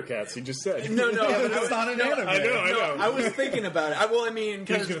 Thundercats, he just said. No, but it's not an anime. I know. I was thinking about it.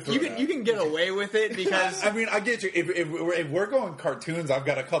 Because gonna throw you it out. can get away with it because I mean, I get you. If we're going cartoons, I've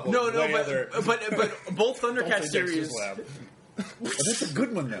got a couple. no, other. but both Thundercats series. That's a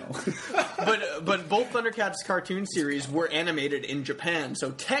good one though. But both Thundercats cartoon series were animated in Japan,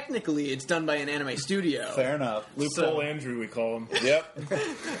 so technically it's done by an anime studio. Fair enough. Loophole Andrew, we call him. Yep.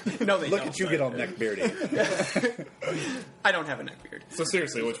 No, they Look don't. at you get all neck beardy. I don't have a neck beard. So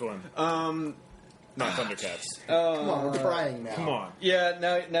seriously, which one? Not Thundercats. Come on, we're trying now. Come on. Yeah,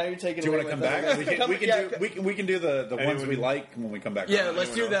 now you're taking. Do you want to come back? We can do the ones we like when we come back. Yeah,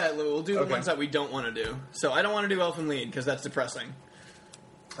 let's do that. We'll do the Okay. ones that we don't want to do. So I don't want to do Elfen Lied because that's depressing.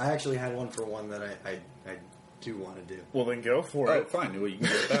 I actually had one for one that I do want to do. Well, then go for Oh, it. fine. Well, you can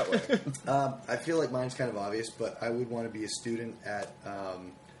do it that way. I feel like mine's kind of obvious, but I would want to be a student at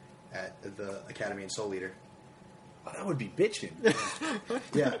the Academy in Soul Eater. Oh, that would be bitching.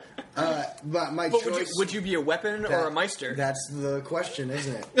 Yeah, but my But choice. would you be a weapon or a Meister? That's the question,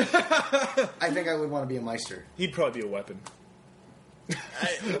 isn't it? I think I would want to be a Meister. He'd probably be a weapon.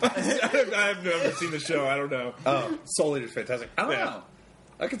 I've never seen the show. I don't know. Oh, Soul Eater's fantastic. I don't Yeah. know.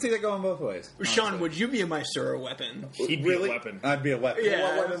 I can see that going both ways. Sean, honestly. would you be a Meister or a weapon? He'd be Really? a weapon. I'd be a weapon.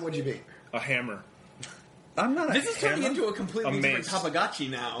 Yeah. What weapon would you be? A hammer. I'm not. This is turning into a completely A different mace. Tamagotchi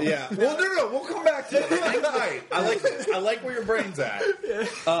now. Yeah. Well, no. We'll come back to it. Hang tight. I like this. I like where your brain's at.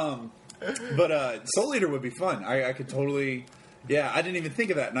 But Soul Eater would be fun. I could totally. Yeah, I didn't even think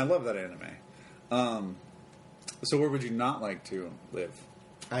of that, and I love that anime. So where would you not like to live?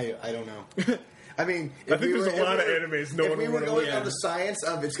 I don't know. I mean, I think there's a lot of animes no if one we would were wanna going live on in. the science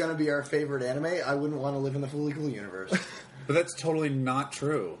of it's going to be our favorite anime, I wouldn't want to live in the Fully Cool universe. But that's totally not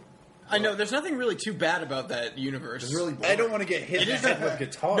true. I know. There's nothing really too bad about that universe. It's really boring. I don't want to get hit in the head with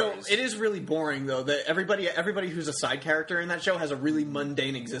guitars. No, it is really boring though. That everybody who's a side character in that show has a really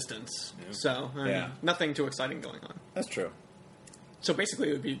mundane existence. So Yeah. nothing too exciting going on. That's true. So basically,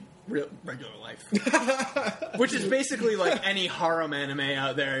 it would be regular life, which is basically like any harem anime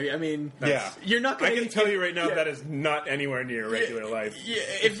out there. I mean, Yeah. you're not. I Gonna can tell you right now yeah. that is not anywhere near regular life. Yeah,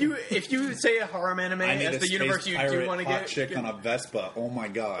 if you say a harem anime I need as a the space universe you pirate do want to hot get, chick on a Vespa. Oh my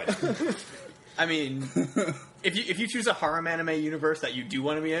god. I mean, if you choose a harem anime universe that you do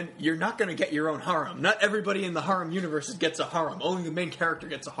want to be in, you're not going to get your own harem. Not everybody in the harem universe gets a harem. Only the main character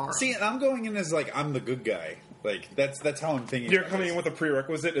gets a harem. See, and I'm going in as like I'm the good guy. Like that's how I'm thinking. You're about coming this. in with a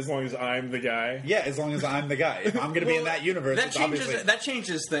prerequisite as long as I'm the guy. Yeah, as long as I'm the guy. If I'm going to be in that universe, that it's obviously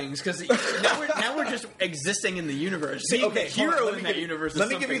changes things because now we're just existing in the universe. See, Being the hold on, hero let in me that give- universe. Let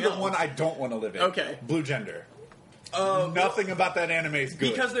is me give you something the one else. I don't want to live in. Okay. Blue Gender. Nothing about that anime is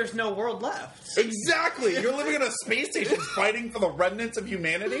good. Because there's no world left. Exactly. You're living in a space station fighting for the remnants of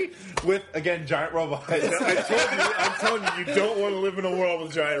humanity with, again, giant robots. I'm telling you, you don't want to live in a world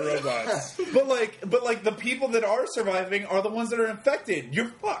with giant robots. But like the people that are surviving are the ones that are infected. You're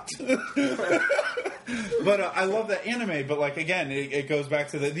fucked. But I love that anime. But like again, it goes back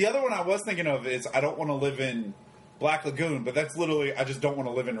to the other one I was thinking of is I don't want to live in Black Lagoon, but that's literally I just don't want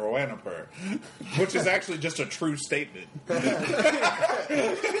to live in Rowanapur, which is actually just a true statement.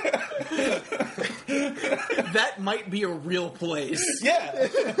 That might be a real place. Yeah.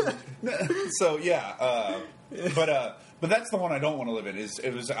 So yeah, but that's the one I don't want to live in.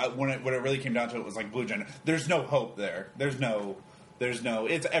 It was when it really came down to it was like Blue Gender. There's no hope there. There's no.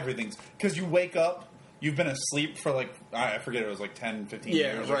 It's everything's because you wake up. You've been asleep for like, I forget, it was like 10, 15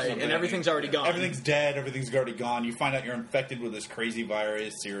 Yeah, years or right, something. and everything's already gone. Everything's dead. Everything's already gone. You find out you're infected with this crazy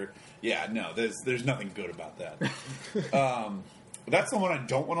virus. There's nothing good about that. That's the one I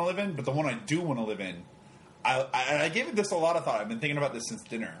don't want to live in, but the one I do want to live in, I gave this a lot of thought. I've been thinking about this since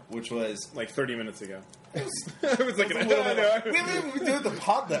dinner, which was... Like 30 minutes ago. It was like a little bit- we haven't even doing the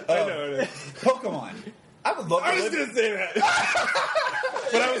pod that... I know. Pokemon. I would love to I was live going to say that.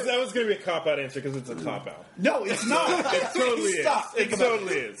 But that was going to be a cop-out answer because it's a cop-out. No, it's not. It totally is. Stop. It Think about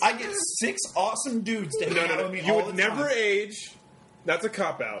totally is. I get 6 awesome dudes to hang out with me You all would the never time. age. That's a As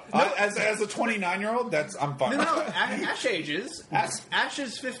cop-out. a 29-year-old, I'm fine. No, Ash ages. Ash- Ash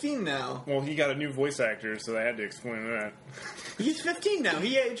is 15 now. Well, he got a new voice actor, so I had to explain that. He's 15 now.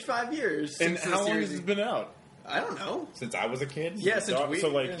 He aged 5 years. And since the how long series. has it been out? I don't know. Since I was a kid? Yeah, since Dog- we. so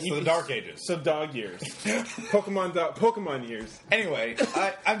like So the Dark Ages. So dog years. Pokemon years. Anyway,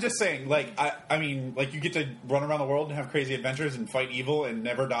 I'm just saying, like, I mean, like, you get to run around the world and have crazy adventures and fight evil and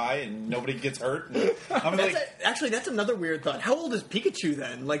never die and nobody gets hurt. And, I'm like, Actually, that's another weird thought. How old is Pikachu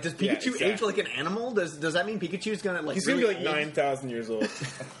then? Like, does Pikachu exactly. age like an animal? Does that mean Pikachu's gonna like? He's really going to be like age? 9,000 years old.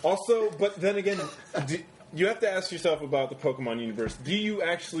 Also, but then again, you have to ask yourself about the Pokemon universe. Do you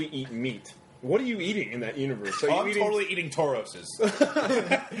actually eat meat? What are you eating in that universe? Are you I'm eating, totally eating Tauroses.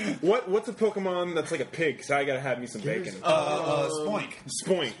 What's a Pokemon that's like a pig? Because I gotta have me some bacon. Spoink.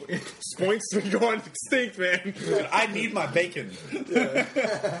 Spoink. Spoink's going extinct, man. Dude, I need my bacon.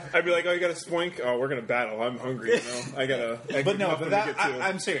 I'd be like, oh, you got a Spoink? Oh, we're gonna battle. I'm hungry, you know? I gotta... But no, but that,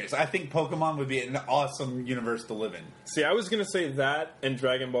 I'm serious. I think Pokemon would be an awesome universe to live in. See, I was gonna say that and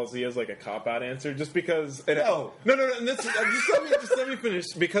Dragon Ball Z as like a cop-out answer, just because... No. No, and this, just let me finish,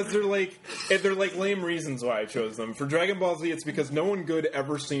 because they're like lame reasons why I chose them. For Dragon Ball Z, it's because no one good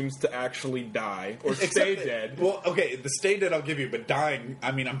ever seems to actually die or stay dead. Well, okay, the stay dead I'll give you, but dying,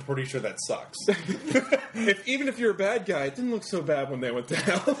 I mean, I'm pretty sure that sucks. Even if you're a bad guy, it didn't look so bad when they went to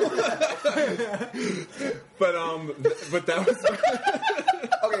hell. but that was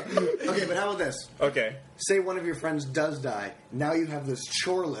Okay, but how about this? okay. Say one of your friends does die. Now you have this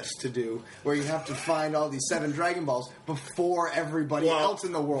chore list to do where you have to find all these 7 Dragon Balls before everybody else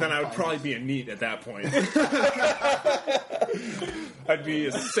in the world. Then I would finds probably it. be a NEET at that point. I'd be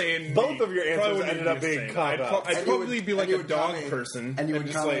a sane. Both NEET. of your answers Probably ended wouldn't up be a being sane. cop-outs. I'd And you probably would- be like and you a would dog Kame- person. And you would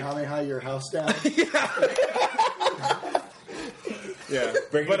just like, Kamehameha your house down. yeah,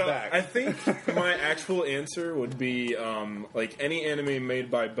 Bring but it back. I think my actual answer would be like any anime made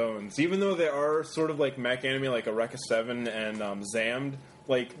by Bones. Even though they are sort of like mech anime, like Eureka 7 and Zammed.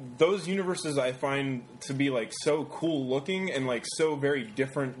 Like those universes, I find to be like so cool looking and like so very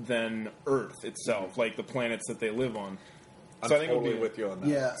different than Earth itself, like the planets that they live on. I'm So I think it would totally be- with you on that.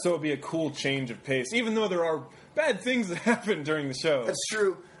 Yeah, So it'd be a cool change of pace, even though there are bad things that happen during the show. that's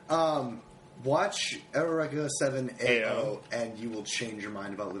true. Watch Eureka 7 AO, AO. and you will change your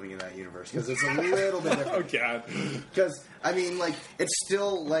mind about living in that universe because it's a little bit different. Oh God! Because I mean, like, it's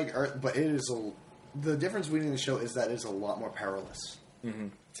still like Earth, but it is the difference between the show is that it's a lot more perilous. Mm-hmm.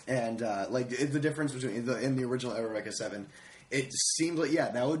 And like the difference between in the original Eureka 7, it seemed like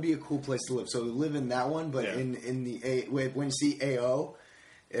that would be a cool place to live. So live in that one, but Yeah. in the when you see AO,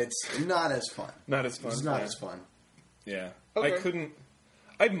 it's not as fun. Not as fun. It's not yeah. as fun. Yeah, Okay. I couldn't.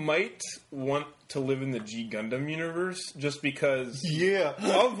 I might want to live in the G Gundam universe just because. Yeah.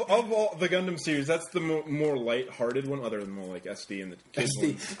 Of all the Gundam series, that's the more light-hearted one, other than more like SD and the kids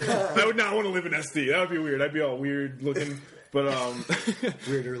SD. one. I would not want to live in SD. That would be weird. I'd be all weird looking. But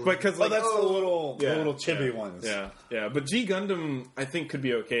Weirder. but because Oh, like that's the little chibi yeah, ones. Yeah. But G Gundam, I think, could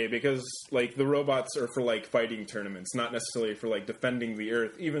be okay because like the robots are for like fighting tournaments, not necessarily for like defending the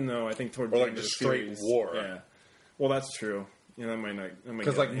Earth. Even though I think towards Or, the like, end of just the straight series, war. Yeah. Well, that's true. Yeah, that might not.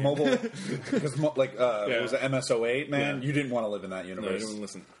 Because like mobile, because like what was it, MSO8, man? Yeah. You didn't want to live in that No, you universe. don't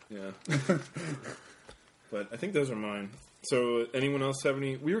listen. Yeah. But I think those are mine. So, anyone else have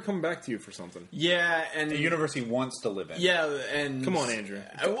any? We were coming back to you for something. Yeah, and The universe he wants to live in. yeah, and Come on, Andrew.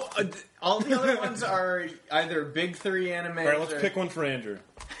 All the other ones are either big 3 anime. All right, let's pick one for Andrew.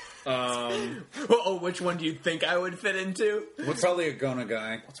 Oh, which one do you think I would fit into? What's probably a Gona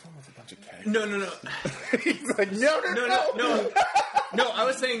guy? What's wrong with a bunch of cats? No. He's like, no. No, I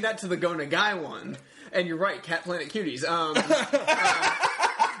was saying that to the Go Nagai one. And you're right, Cat Planet Cuties.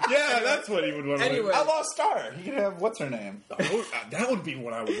 Yeah, that's what he would want to Anyway. Outlaw Star. He could have what's her name? live. That would be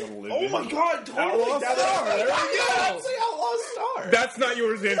what I would want to live Oh in. my god, totally. Outlaw That's Star. There we go. go. That's the Outlaw Star. That's not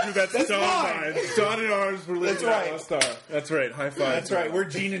yours, Andrew. That's Don mine. mine. Don and ours were living That's right. Outlaw Star. That's right. High five. That's right. We're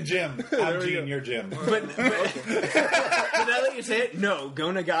Gene and Jim. I'm we Gene, go. you're Jim. but now that you say it, no, Go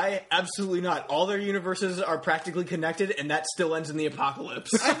Nagai, absolutely not. All their universes are practically connected, and that still ends in the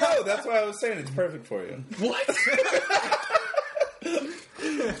apocalypse. I know. That's why I was saying it's perfect for you. What?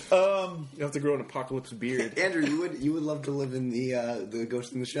 You have to grow an apocalypse beard. Andrew, you would love to live in the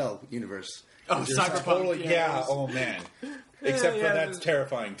Ghost in the Shell universe. Oh, Cyberpunk. Totally. Yeah. Oh man. Except for yeah. that's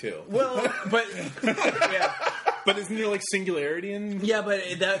terrifying too. Well, but yeah, But isn't there like singularity in? yeah, but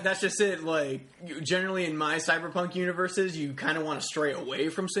that's just it. Like generally in my cyberpunk universes, you kind of want to stray away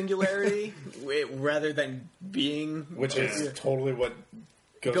from singularity rather than being. Which is totally what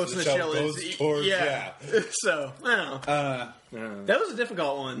Ghost in the Shell goes is towards. yeah. So I don't know. That was a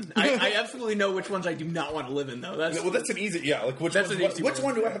difficult one. I absolutely know which ones I do not want to live in, though. Well, that's an easy. Yeah, like which That's one? an easy Which one.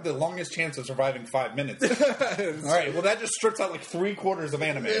 one do I have the longest chance of surviving 5 minutes? All right. Well, that just strips out like 3/4 of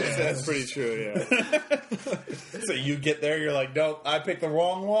anime. That's pretty true. Yeah. So you get there, you're like, nope, I picked the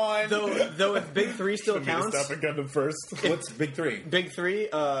wrong one. though if Big 3 still Let me counts, stop at Gundam first. What's Big 3? Big 3.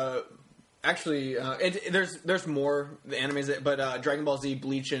 Actually, there's more the animes, but Dragon Ball Z,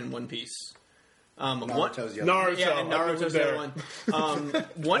 Bleach, and One Piece. Naruto's the other one. Naruto. Yeah, and I live Naruto's the there. other one.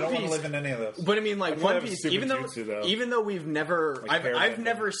 One I don't want to Piece. live in any of those. But I mean, like probably One have a Piece, stupid even though jutsu, though. even though we've never, Like I've airbending.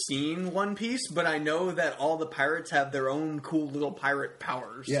 never seen One Piece, but I know that all the pirates have their own cool little pirate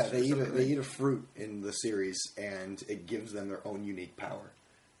powers. Yeah, they eat a fruit in the series, and it gives them their own unique power.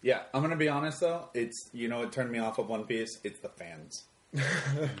 Yeah, I'm gonna be honest though. It's it turned me off of One Piece. It's the fans.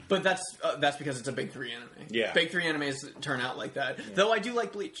 But that's because it's a big 3 anime. Yeah. Big 3 animes turn out like that. Though I do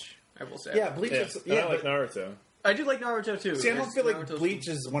like Bleach, I will say. Yeah, Bleach. I like Naruto. I do like Naruto too. See, I don't feel like Naruto's Bleach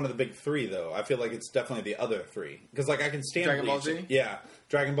is one of the big 3 though. I feel like it's definitely the other 3 because I can stand Dragon Ball Bleach. Z? Yeah,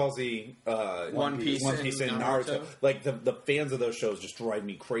 Dragon Ball Z, One Piece, and Naruto. Like the fans of those shows just drive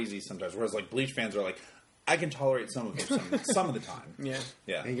me crazy sometimes. Whereas like Bleach fans are like, I can tolerate some of them some of the time. Yeah.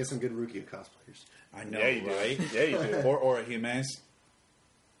 Yeah. And you get some good Rukia cosplayers. I know, Yeah, you do. right? Yeah, you do. Or Orihimes.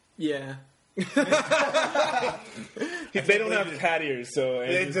 Yeah. They don't have cat ears, so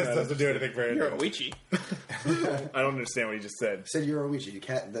It just doesn't do anything for You're anything. Oichi. I don't understand what he just said. Said Yoruichi, the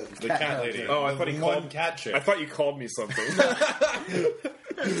cat lady. Oh, I thought he One called cat chick. I thought you called me something.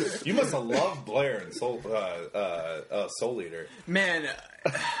 You must have loved Blair and Soul Eater. Man,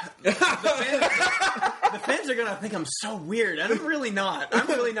 the fans are gonna think I'm so weird, and I'm really not. I'm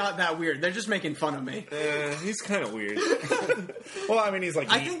really not that weird. They're just making fun of me. He's kind of weird. Well, I mean, he's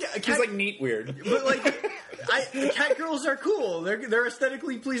like I neat. think He's like neat weird. But like, cat girls are cool. They're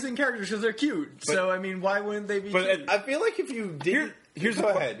aesthetically pleasing characters because they're cute. So I mean, why wouldn't they be? But cute? I feel like if you did, Here's go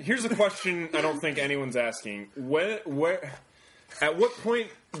a ahead. Here's a question I don't think anyone's asking. Where at what point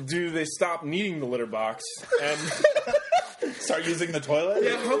do they stop needing the litter box and Start using the toilet.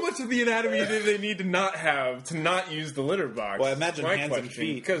 yeah, how much of the anatomy do they need to not have to not use the litter box? Well, I imagine My hands and question,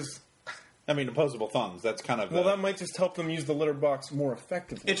 feet. because I mean, opposable thumbs. That's kind of well, that might just help them use the litter box more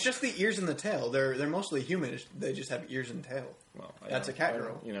effectively. It's just the ears and the tail. They're mostly human. They just have ears and tail. Well, That's a cat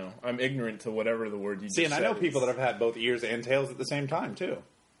girl. You know, I'm ignorant to whatever the word you See, and just I know said people is. that have had both ears and tails at the same time too.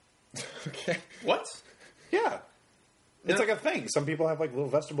 Okay. What? Yeah. It's like a thing. Some people have like little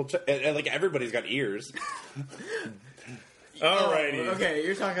vegetable, and like everybody's got ears. Alrighty. Oh, okay,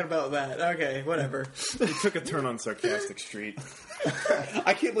 you're talking about that. Okay, whatever. You took a turn on Sarcastic Street.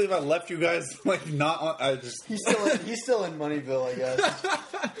 I can't believe I left you guys like not on. I just He's still in Moneyville, I guess.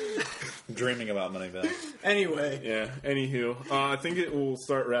 dreaming about Moneyville. Anyway. Yeah. Anywho, I think we'll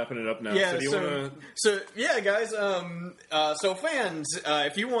start wrapping it up now. Yeah, So do you want so yeah, guys. So fans,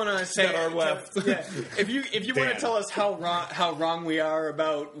 if you want to say That are left. yeah, if you want Dan. to tell us how wrong we are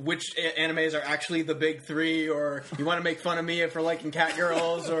about which animes are actually the big 3, or you want to make fun of me for liking cat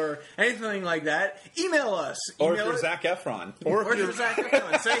girls or anything like that, email us. Or if Email you're us- Zac Efron. Or Or if you're Zac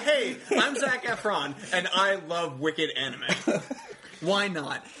Efron, say, "Hey, I'm Zac Efron, and I love wicked anime." Why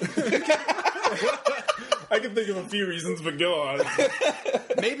not? I can think of a few reasons, but go on.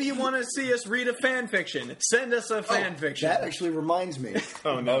 Maybe you want to see us read a fan fiction. Send us a fan fiction. That actually reminds me.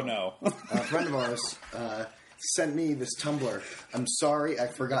 Oh no, Oh no. A friend of ours sent me this Tumblr. I'm sorry, I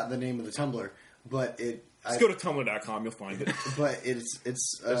forgot the name of the Tumblr, but Just go to tumblr.com, you'll find it. but it's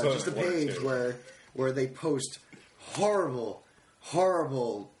just a what it page was, where they post horrible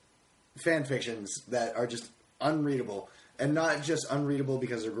fan fictions that are just unreadable. And not just unreadable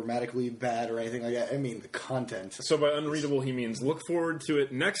because they're grammatically bad or anything like that. I mean, the content. So by unreadable, he means look forward to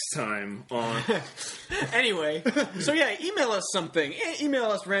it next time on... Anyway, so yeah, email us something. Email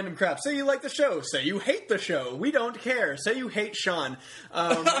us random crap. Say you like the show. Say you hate the show. We don't care. Say you hate Sean.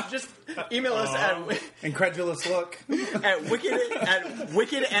 Just email us Incredulous look. at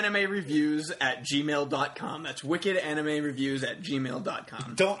wickedanimereviews@gmail.com. That's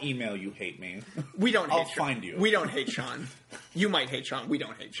wickedanimereviews@gmail.com. Don't email you hate me. We don't hate I'll Sean. find you. We don't hate Sean. You might hate Sean. We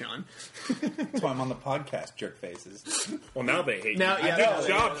don't hate Sean. That's why I'm on the podcast, jerk faces. Well, now they hate Now, you. yeah, Good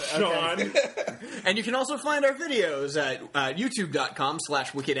job, Sean. And you can also find our videos at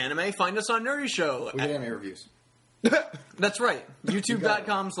youtube.com/wickedanime. Find us on Nerdy Show. We get anime reviews. That's right.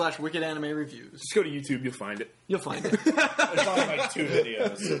 youtube.com/wickedanime-reviews. Just go to YouTube, you'll find it. You'll find it. There's only like 2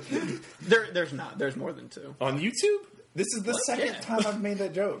 videos. There's not. There's more than 2. On YouTube? This is the second Yeah. time I've made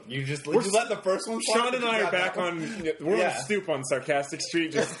that joke. You let the first one slide, Sean and I are back on... We're on Yeah. the stoop on Sarcastic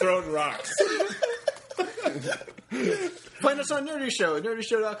Street, just throwing rocks. Find us on Nerdy Show at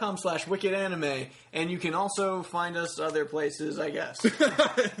nerdyshow.com/wickedanime. And you can also find us other places, I guess.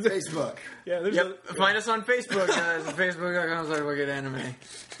 Facebook. Yeah, there's Yep. Find us on Facebook, guys. Facebook.com/wickedanime.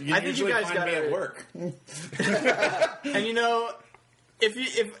 You can I think you usually guys find got me it. at work. And you know, if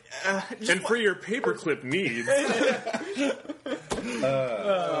and for your paperclip needs...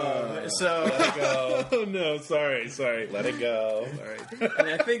 so, Oh no, sorry. Let it go. and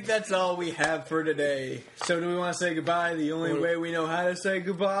I think that's all we have for today. So, do we want to say goodbye? The only way we know how to say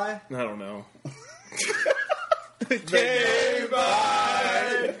goodbye. I don't know. Okay,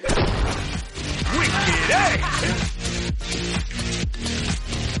 bye. Wicked, eh?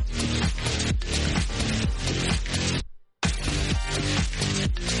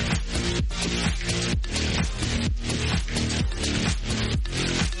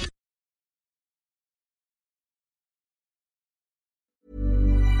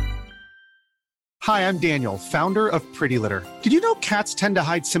 Hi, I'm Daniel, founder of Pretty Litter. Did you know cats tend to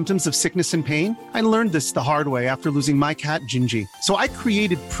hide symptoms of sickness and pain? I learned this the hard way after losing my cat, Gingy. So I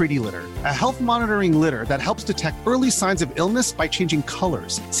created Pretty Litter, a health monitoring litter that helps detect early signs of illness by changing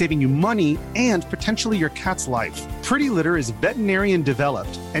colors, saving you money and potentially your cat's life. Pretty Litter is veterinarian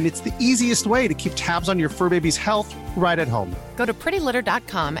developed, and it's the easiest way to keep tabs on your fur baby's health right at home. Go to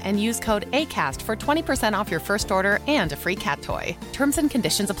prettylitter.com and use code ACAST for 20% off your first order and a free cat toy. Terms and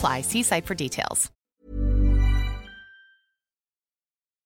conditions apply. See site for details.